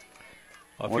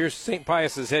 Well, if you're St.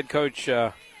 Pius's head coach,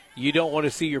 you don't want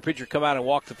to see your pitcher come out and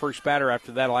walk the first batter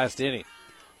after that last inning.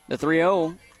 The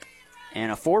 3-0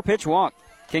 and a 4-pitch walk.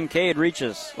 Kincaid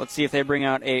reaches. Let's see if they bring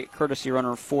out a courtesy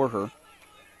runner for her.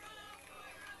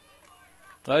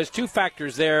 Well, there's 2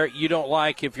 factors there you don't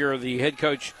like if you're the head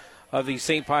coach of the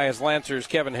St. Pius Lancers,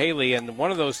 Kevin Haley, and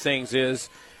one of those things is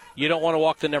you don't want to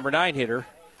walk the number 9 hitter.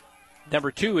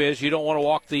 Number 2 is you don't want to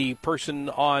walk the person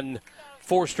on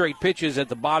 4 straight pitches at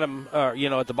the bottom,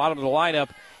 at the bottom of the lineup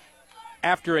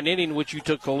after an inning which you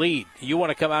took the lead. You want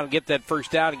to come out and get that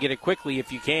first out and get it quickly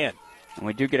if you can. And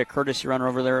we do get a courtesy runner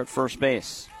over there at first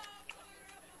base.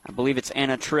 I believe it's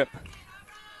Anna Tripp.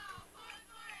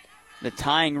 The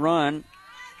tying run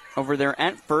over there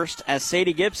at first as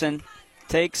Sadie Gibson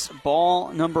takes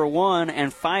ball number 1,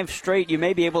 and 5 straight. You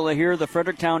may be able to hear the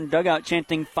Fredericktown dugout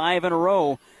chanting 5 in a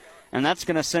row, and that's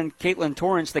going to send Caitlin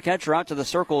Torrance, the catcher, out to the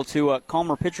circle to calm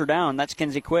her pitcher down. That's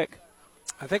Kinsey Quick.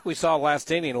 I think we saw last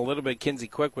inning a little bit. Kinsey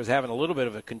Quick was having a little bit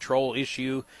of a control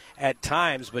issue at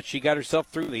times, but she got herself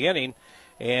through the inning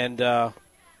and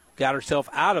got herself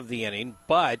out of the inning.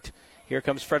 But here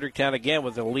comes Fredericktown again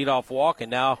with a leadoff walk, and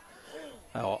now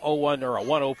 0-1 or a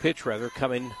 1-0 pitch rather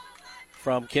coming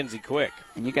from Kinsey Quick.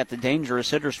 And you got the dangerous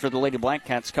hitters for the Lady Black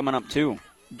Cats coming up too.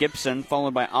 Gibson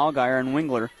followed by Allgaier and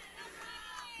Wingler.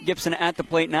 Gibson at the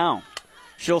plate now.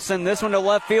 She'll send this one to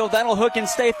left field. That'll hook and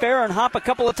stay fair and hop a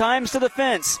couple of times to the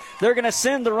fence. They're going to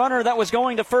send the runner that was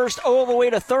going to first all the way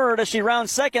to third as she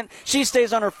rounds second. She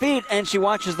stays on her feet, and she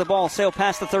watches the ball sail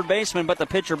past the third baseman, but the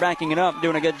pitcher backing it up,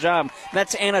 doing a good job.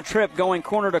 That's Anna Tripp going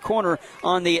corner to corner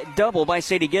on the double by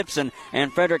Sadie Gibson,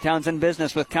 and Fredericktown's in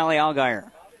business with Callie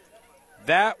Allgaier.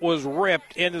 That was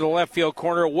ripped into the left field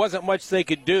corner. It wasn't much they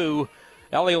could do.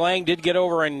 Ellie Lang did get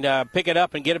over and pick it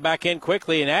up and get it back in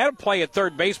quickly, and had a play at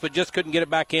third base, but just couldn't get it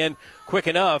back in quick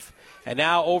enough. And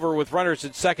now over with runners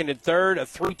at second and third, a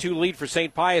 3-2 lead for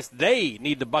St. Pius. They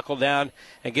need to buckle down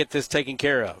and get this taken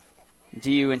care of.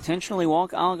 Do you intentionally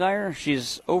walk Allgaier?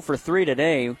 She's 0 for 3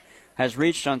 today, has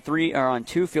reached on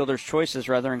two fielders' choices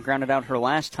rather, and grounded out her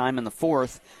last time in the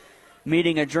fourth.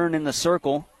 Meeting adjourned in the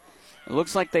circle. It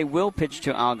looks like they will pitch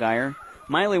to Allgaier.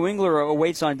 Miley Wingler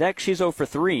awaits on deck. She's 0 for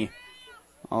 3.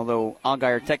 Although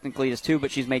Allgaier technically is 2, but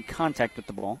she's made contact with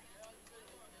the ball.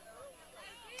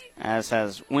 As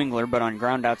has Wingler, but on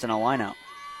groundouts and a lineout.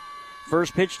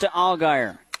 First pitch to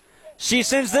Allgaier. She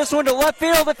sends this one to left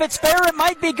field. If it's fair, it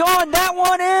might be gone. That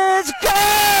one is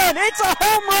gone! It's a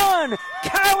home run!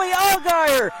 Callie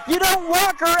Allgaier. You don't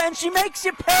walk her, and she makes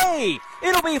you pay.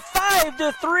 It'll be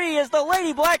 5-3 as the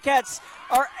Lady Black Cats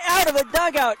are out of the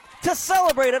dugout to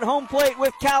celebrate at home plate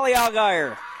with Callie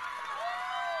Allgaier.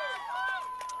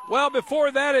 Well,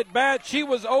 before that at bat, she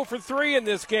was 0 for 3 in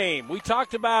this game. We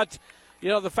talked about,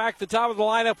 the fact the top of the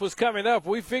lineup was coming up.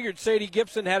 We figured Sadie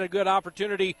Gibson had a good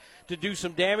opportunity to do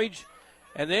some damage.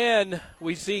 And then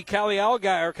we see Callie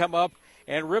Allgaier come up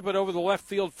and rip it over the left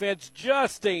field fence,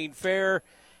 just staying fair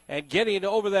and getting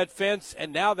over that fence.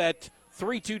 And now that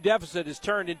 3-2 deficit is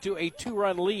turned into a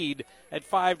 2-run lead at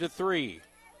 5-3.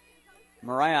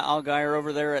 Mariah Allgaier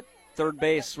over there at third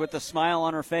base with a smile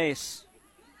on her face.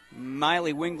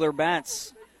 Miley Wingler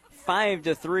bats.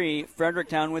 5-3,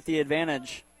 Fredericktown with the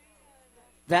advantage.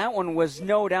 That one was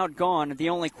no doubt gone. The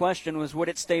only question was, would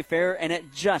it stay fair? And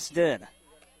it just did.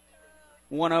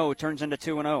 1-0 turns into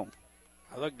 2-0.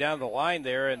 I looked down the line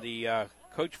there, and the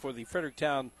coach for the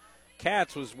Fredericktown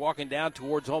Cats was walking down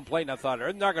towards home plate, and I thought,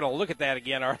 they're not going to look at that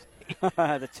again, are they?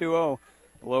 The 2-0,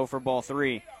 low for ball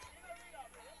 3.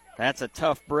 That's a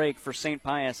tough break for St.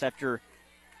 Pius after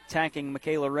attacking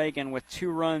Michaela Reagan with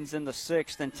 2 runs in the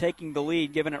 6th and taking the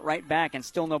lead, giving it right back, and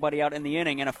still nobody out in the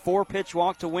inning. And a 4-pitch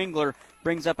walk to Wingler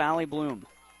brings up Allie Bloom.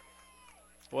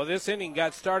 Well, this inning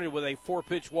got started with a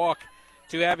 4-pitch walk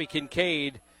to Abby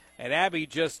Kincaid, and Abby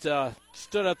just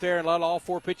stood up there and let all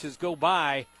 4 pitches go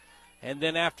by, and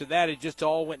then after that it just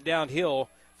all went downhill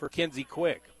for Kinsey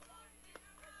Quick.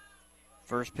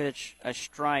 First pitch, a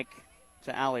strike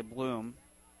to Allie Bloom.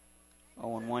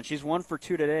 0-1. She's 1 for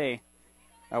 2 today.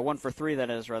 1 for 3, that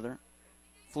is, rather.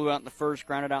 Flew out in the first,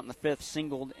 grounded out in the 5th,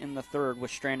 singled in the 3rd,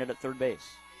 was stranded at third base.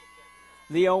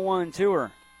 The 0-1 to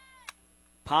her.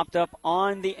 Popped up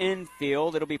on the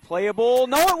infield. It'll be playable.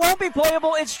 No, it won't be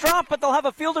playable. It's dropped, but they'll have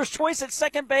a fielder's choice at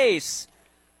second base.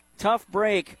 Tough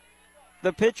break.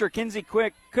 The pitcher, Kinsey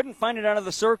Quick, couldn't find it out of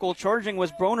the circle. Charging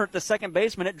was Bonert, the second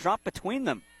baseman. It dropped between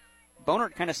them.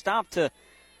 Bonert kind of stopped to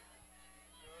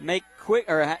make Quick,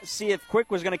 or see if Quick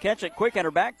was going to catch it. Quick had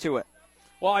her back to it.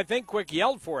 Well, I think Quick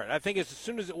yelled for it. I think as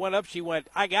soon as it went up, she went,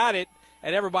 I got it,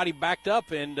 and everybody backed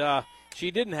up, and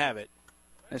she didn't have it.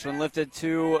 This one lifted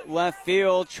to left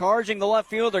field, charging the left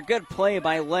fielder. Good play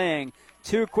by Lang.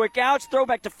 2 quick outs, throw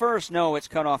back to first. No, it's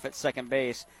cut off at second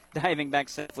base. Diving back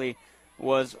safely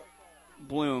was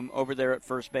Bloom over there at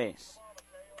first base.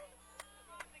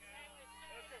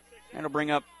 That'll bring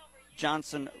up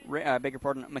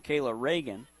Michaela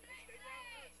Reagan.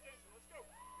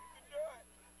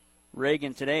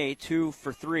 Reagan today, 2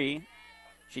 for 3.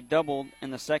 She doubled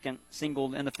in the 2nd,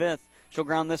 singled in the 5th. She'll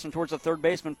ground this one towards the third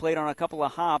baseman, played on a couple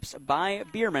of hops by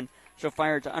Bierman. She'll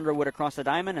fire it to Underwood across the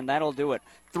diamond, and that'll do it.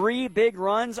 3 big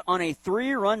runs on a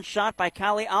 3-run shot by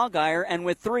Callie Allgaier, and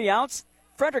with 3 outs,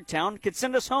 Fredericktown could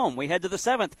send us home. We head to the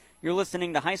 7th. You're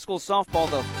listening to high school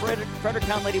softball. The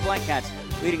Fredericktown Lady Black Cats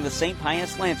leading the St.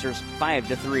 Pius Lancers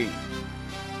 5-3.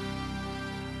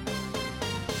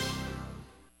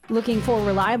 Looking for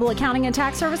reliable accounting and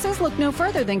tax services? Look no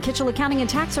further than Kitchell Accounting and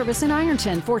Tax Service in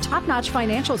Ironton. For top-notch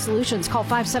financial solutions, call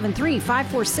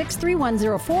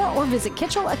 573-546-3104 or visit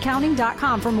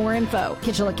KitchellAccounting.com for more info.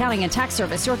 Kitchell Accounting and Tax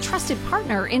Service, your trusted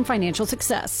partner in financial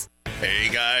success. Hey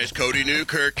guys, Cody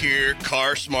Newkirk here,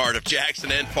 Car Smart of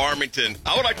Jackson and Farmington.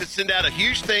 I would like to send out a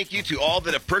huge thank you to all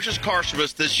that have purchased cars from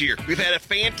us this year. We've had a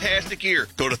fantastic year.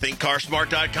 Go to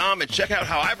thinkcarsmart.com and check out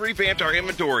how I've revamped our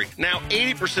inventory. Now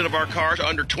 80% of our cars are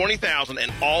under $20,000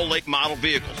 and all late model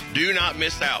vehicles. Do not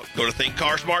miss out. Go to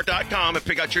thinkcarsmart.com and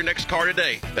pick out your next car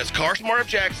today. That's Car Smart of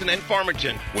Jackson and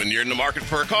Farmington. When you're in the market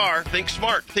for a car, think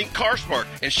smart, think Car Smart,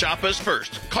 and shop us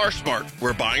first. Car Smart,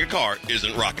 where buying a car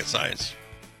isn't rocket science.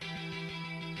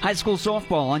 High school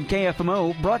softball on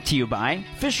KFMO brought to you by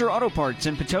Fisher Auto Parts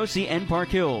in Potosi and Park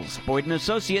Hills, Boyd &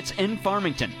 Associates in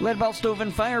Farmington, Leadbelt Stove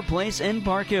and Fireplace in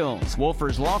Park Hills,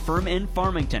 Wolfers Law Firm in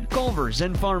Farmington, Culver's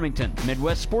in Farmington,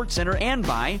 Midwest Sports Center, and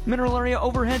by Mineral Area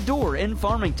Overhead Door in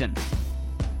Farmington.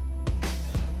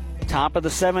 Top of the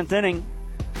 7th inning.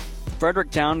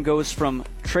 Fredericktown goes from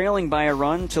trailing by a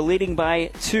run to leading by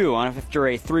 2 after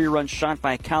a 3-run shot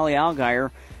by Callie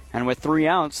Allgaier. And with 3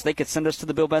 outs, they could send us to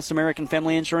the Bill Best American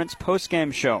Family Insurance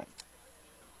postgame show.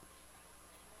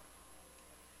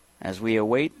 As we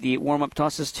await the warm-up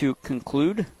tosses to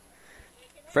conclude,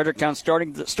 Fredericktown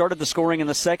started the scoring in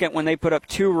the second when they put up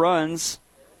 2 runs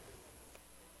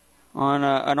on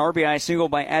an RBI single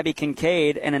by Abby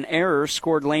Kincaid, and an error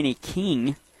scored Lainey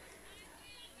King.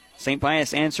 St.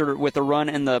 Pius answered with a run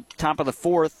in the top of the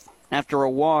 4th after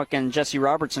a walk, and Jesse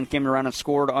Robertson came around and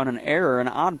scored on an error. An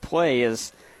odd play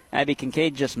as Abby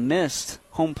Kincaid just missed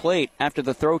home plate after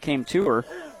the throw came to her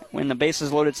in the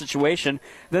bases-loaded situation.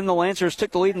 Then the Lancers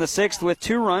took the lead in the 6th with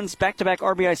 2 runs, back-to-back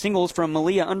RBI singles from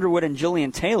Malia Underwood and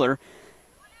Jillian Taylor.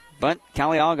 But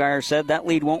Callie Allgaier said that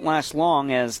lead won't last long,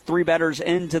 as 3 batters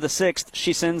into the 6th,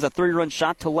 she sends a 3-run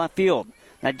shot to left field.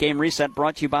 That game reset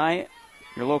brought to you by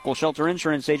your local Shelter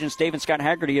Insurance agents, Dave and Scott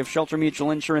Haggerty of Shelter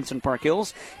Mutual Insurance in Park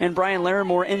Hills, and Brian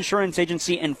Larimore Insurance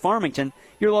Agency in Farmington.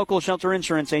 Your local Shelter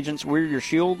Insurance agents, we're your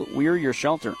shield, we're your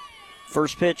shelter.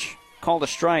 First pitch, called a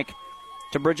strike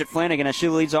to Bridget Flanagan as she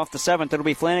leads off the 7th. It'll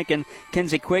be Flanagan,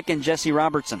 Kinsey Quick, and Jesse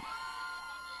Robertson.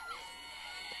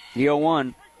 The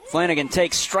 0-1. Flanagan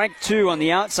takes strike 2 on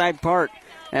the outside part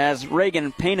as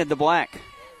Reagan painted the black.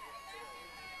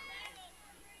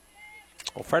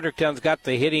 Well, Fredericktown's got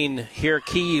the hitting here,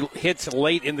 key hits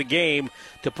late in the game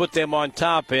to put them on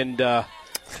top. And to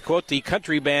quote the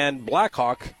country band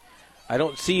Blackhawk, I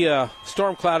don't see a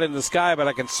storm cloud in the sky, but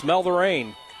I can smell the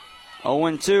rain.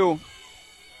 0-2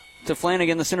 to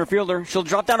Flanagan, the center fielder. She'll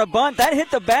drop down a bunt. That hit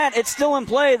the bat. It's still in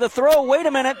play. The throw, wait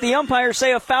a minute. The umpires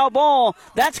say a foul ball.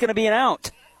 That's going to be an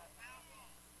out.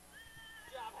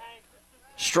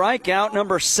 Strikeout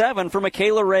number 7 for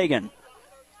Michaela Reagan.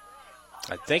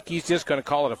 I think he's just going to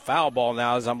call it a foul ball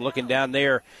now as I'm looking down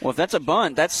there. Well, if that's a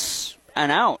bunt, that's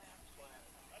an out.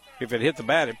 If it hit the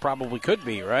bat, it probably could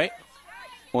be, right?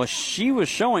 Well, she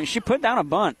put down a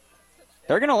bunt.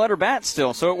 They're going to let her bat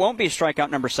still, so it won't be strikeout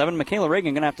number 7. Michaela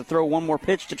Reagan going to have to throw one more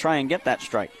pitch to try and get that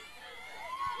strike.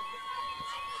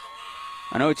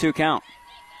 An 0-2 count.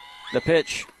 The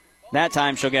pitch. That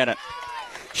time she'll get it.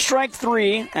 Strike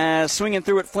 3 as swinging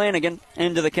through it Flanagan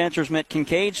into the catcher's mitt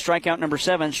Kincaid. Strikeout number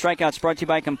 7. Strikeouts brought to you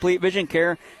by Complete Vision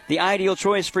Care, the ideal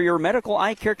choice for your medical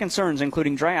eye care concerns,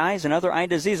 including dry eyes and other eye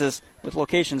diseases, with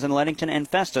locations in Leadington and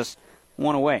Festus.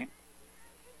 1 away.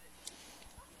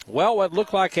 Well, what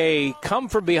looked like a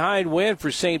come-from-behind win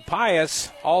for St.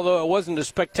 Pius, although it wasn't a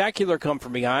spectacular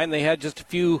come-from-behind. They had just a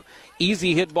few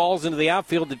easy hit balls into the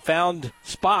outfield that found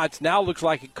spots. Now it looks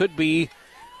like it could be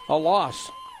a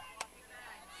loss.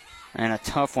 And a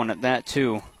tough one at that,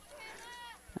 too,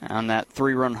 on that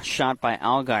 3-run shot by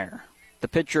Allgaier. The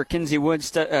pitcher, Kinsey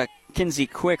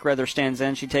Quick, stands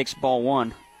in. She takes ball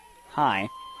 1 high.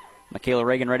 Michaela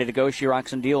Reagan ready to go. She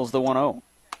rocks and deals the 1-0.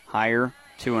 Higher,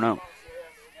 2-0.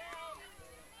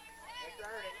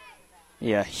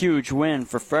 Yeah, huge win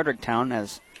for Fredericktown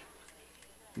as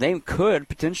they could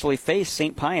potentially face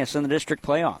St. Pius in the district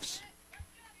playoffs.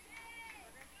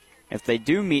 If they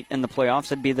do meet in the playoffs,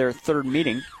 it'd be their 3rd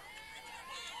meeting.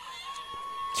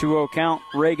 2-0 count.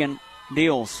 Reagan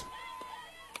deals.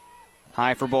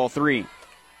 High for ball 3.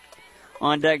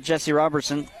 On deck, Jesse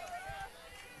Robertson.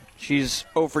 She's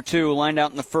 0 for 2, lined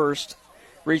out in the 1st.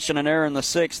 Reached an error in the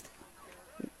 6th.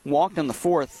 Walked in the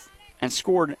 4th. And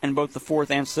scored in both the 4th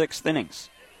and 6th innings.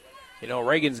 You know,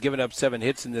 Reagan's given up 7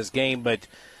 hits in this game, but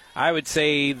I would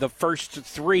say the first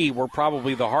 3 were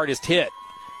probably the hardest hit.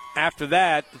 After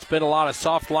that, it's been a lot of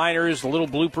soft liners, little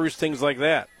bloopers, things like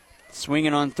that.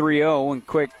 Swinging on 3-0, and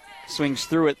Quick swings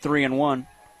through it 3-1.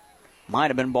 Might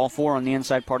have been ball 4 on the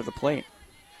inside part of the plate.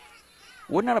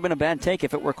 Would not have been a bad take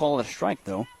if it were called a strike,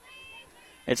 though.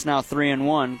 It's now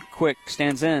 3-1. Quick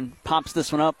stands in, pops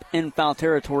this one up in foul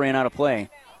territory and out of play.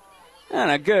 And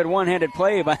a good one-handed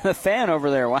play by the fan over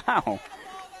there. Wow.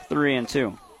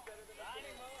 3-2.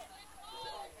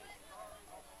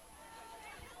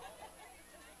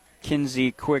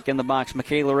 Kinsey Quick in the box.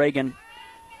 Michaela Reagan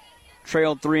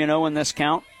trailed 3-0 in this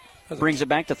count. Brings it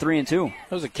back to 3-2.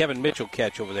 That was a Kevin Mitchell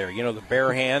catch over there. You know, the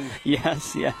bare hand.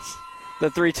 Yes. The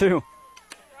 3-2.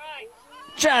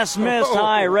 Just missed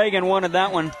high. Reagan wanted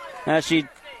that one as she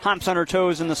hops on her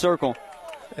toes in the circle.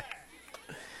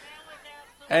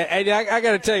 And I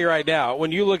got to tell you right now,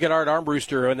 when you look at Art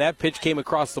Armbruster, when that pitch came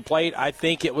across the plate, I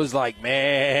think it was like,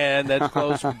 man, that's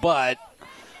close, but.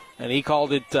 And he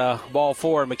called it ball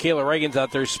 4. Michaela Reagan's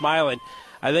out there smiling.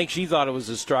 I think she thought it was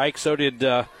a strike. So did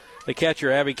the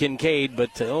catcher, Abby Kincaid.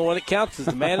 But the only one that counts is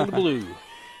the man in the blue.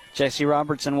 Jesse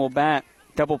Robertson will bat.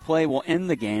 Double play will end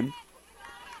the game.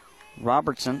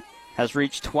 Robertson has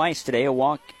reached twice today, a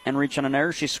walk and reach on an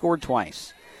error. She scored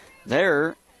twice.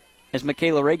 There is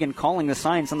Michaela Reagan calling the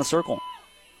signs on the circle.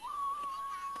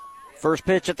 First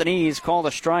pitch at the knees, called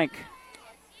a strike.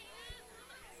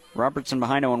 Robertson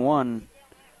behind 0-1.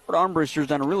 But Armbruster's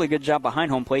done a really good job behind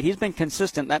home plate. He's been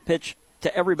consistent. That pitch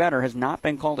to every batter has not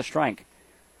been called a strike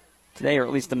today, or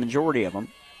at least the majority of them.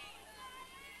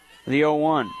 The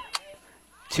 0-1.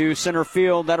 To center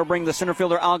field. That'll bring the center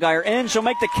fielder Allgaier in. She'll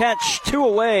make the catch. 2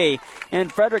 away.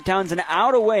 And Fredericktown's an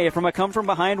out away from a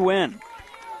come-from-behind win.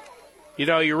 You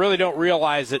know, you really don't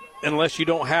realize it unless you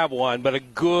don't have one, but a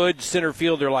good center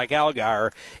fielder like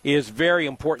Allgaier is very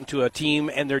important to a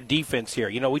team and their defense here.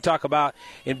 You know, we talk about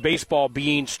in baseball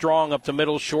being strong up the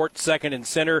middle, short, second, and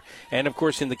center, and, of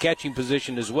course, in the catching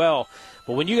position as well.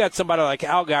 But when you got somebody like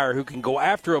Allgaier who can go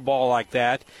after a ball like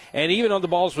that, and even on the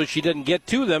balls where she doesn't get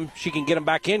to them, she can get them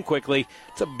back in quickly,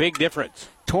 it's a big difference.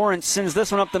 Torrance sends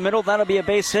this one up the middle. That'll be a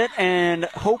base hit, and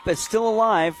hope is still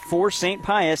alive for St.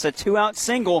 Pius. A 2-out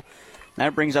single.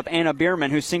 That brings up Anna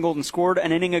Bierman, who singled and scored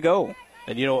an inning ago.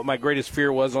 And you know what my greatest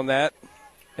fear was on that?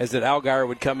 Is that Allgaier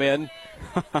would come in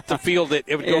to field it.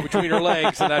 It would go between her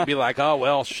legs, and I'd be like, oh,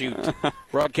 well, shoot.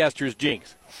 Broadcaster's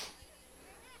jinx.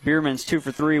 Bierman's 2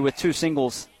 for 3 with 2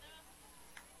 singles.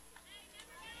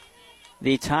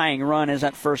 The tying run is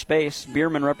at first base.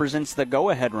 Bierman represents the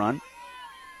go-ahead run.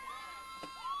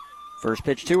 First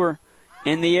pitch to her.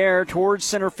 In the air towards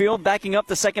center field, backing up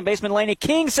the second baseman, Lainey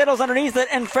King settles underneath it,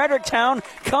 and Fredericktown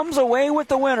comes away with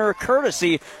the winner,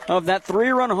 courtesy of that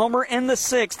 3-run homer in the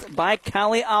 6th by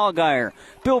Callie Allgaier.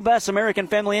 Bill Best, American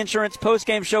Family Insurance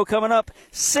postgame show coming up.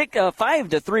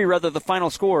 5-3, the final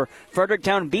score.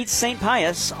 Fredericktown beats St.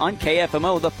 Pius on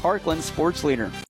KFMO, the Parkland sports leader.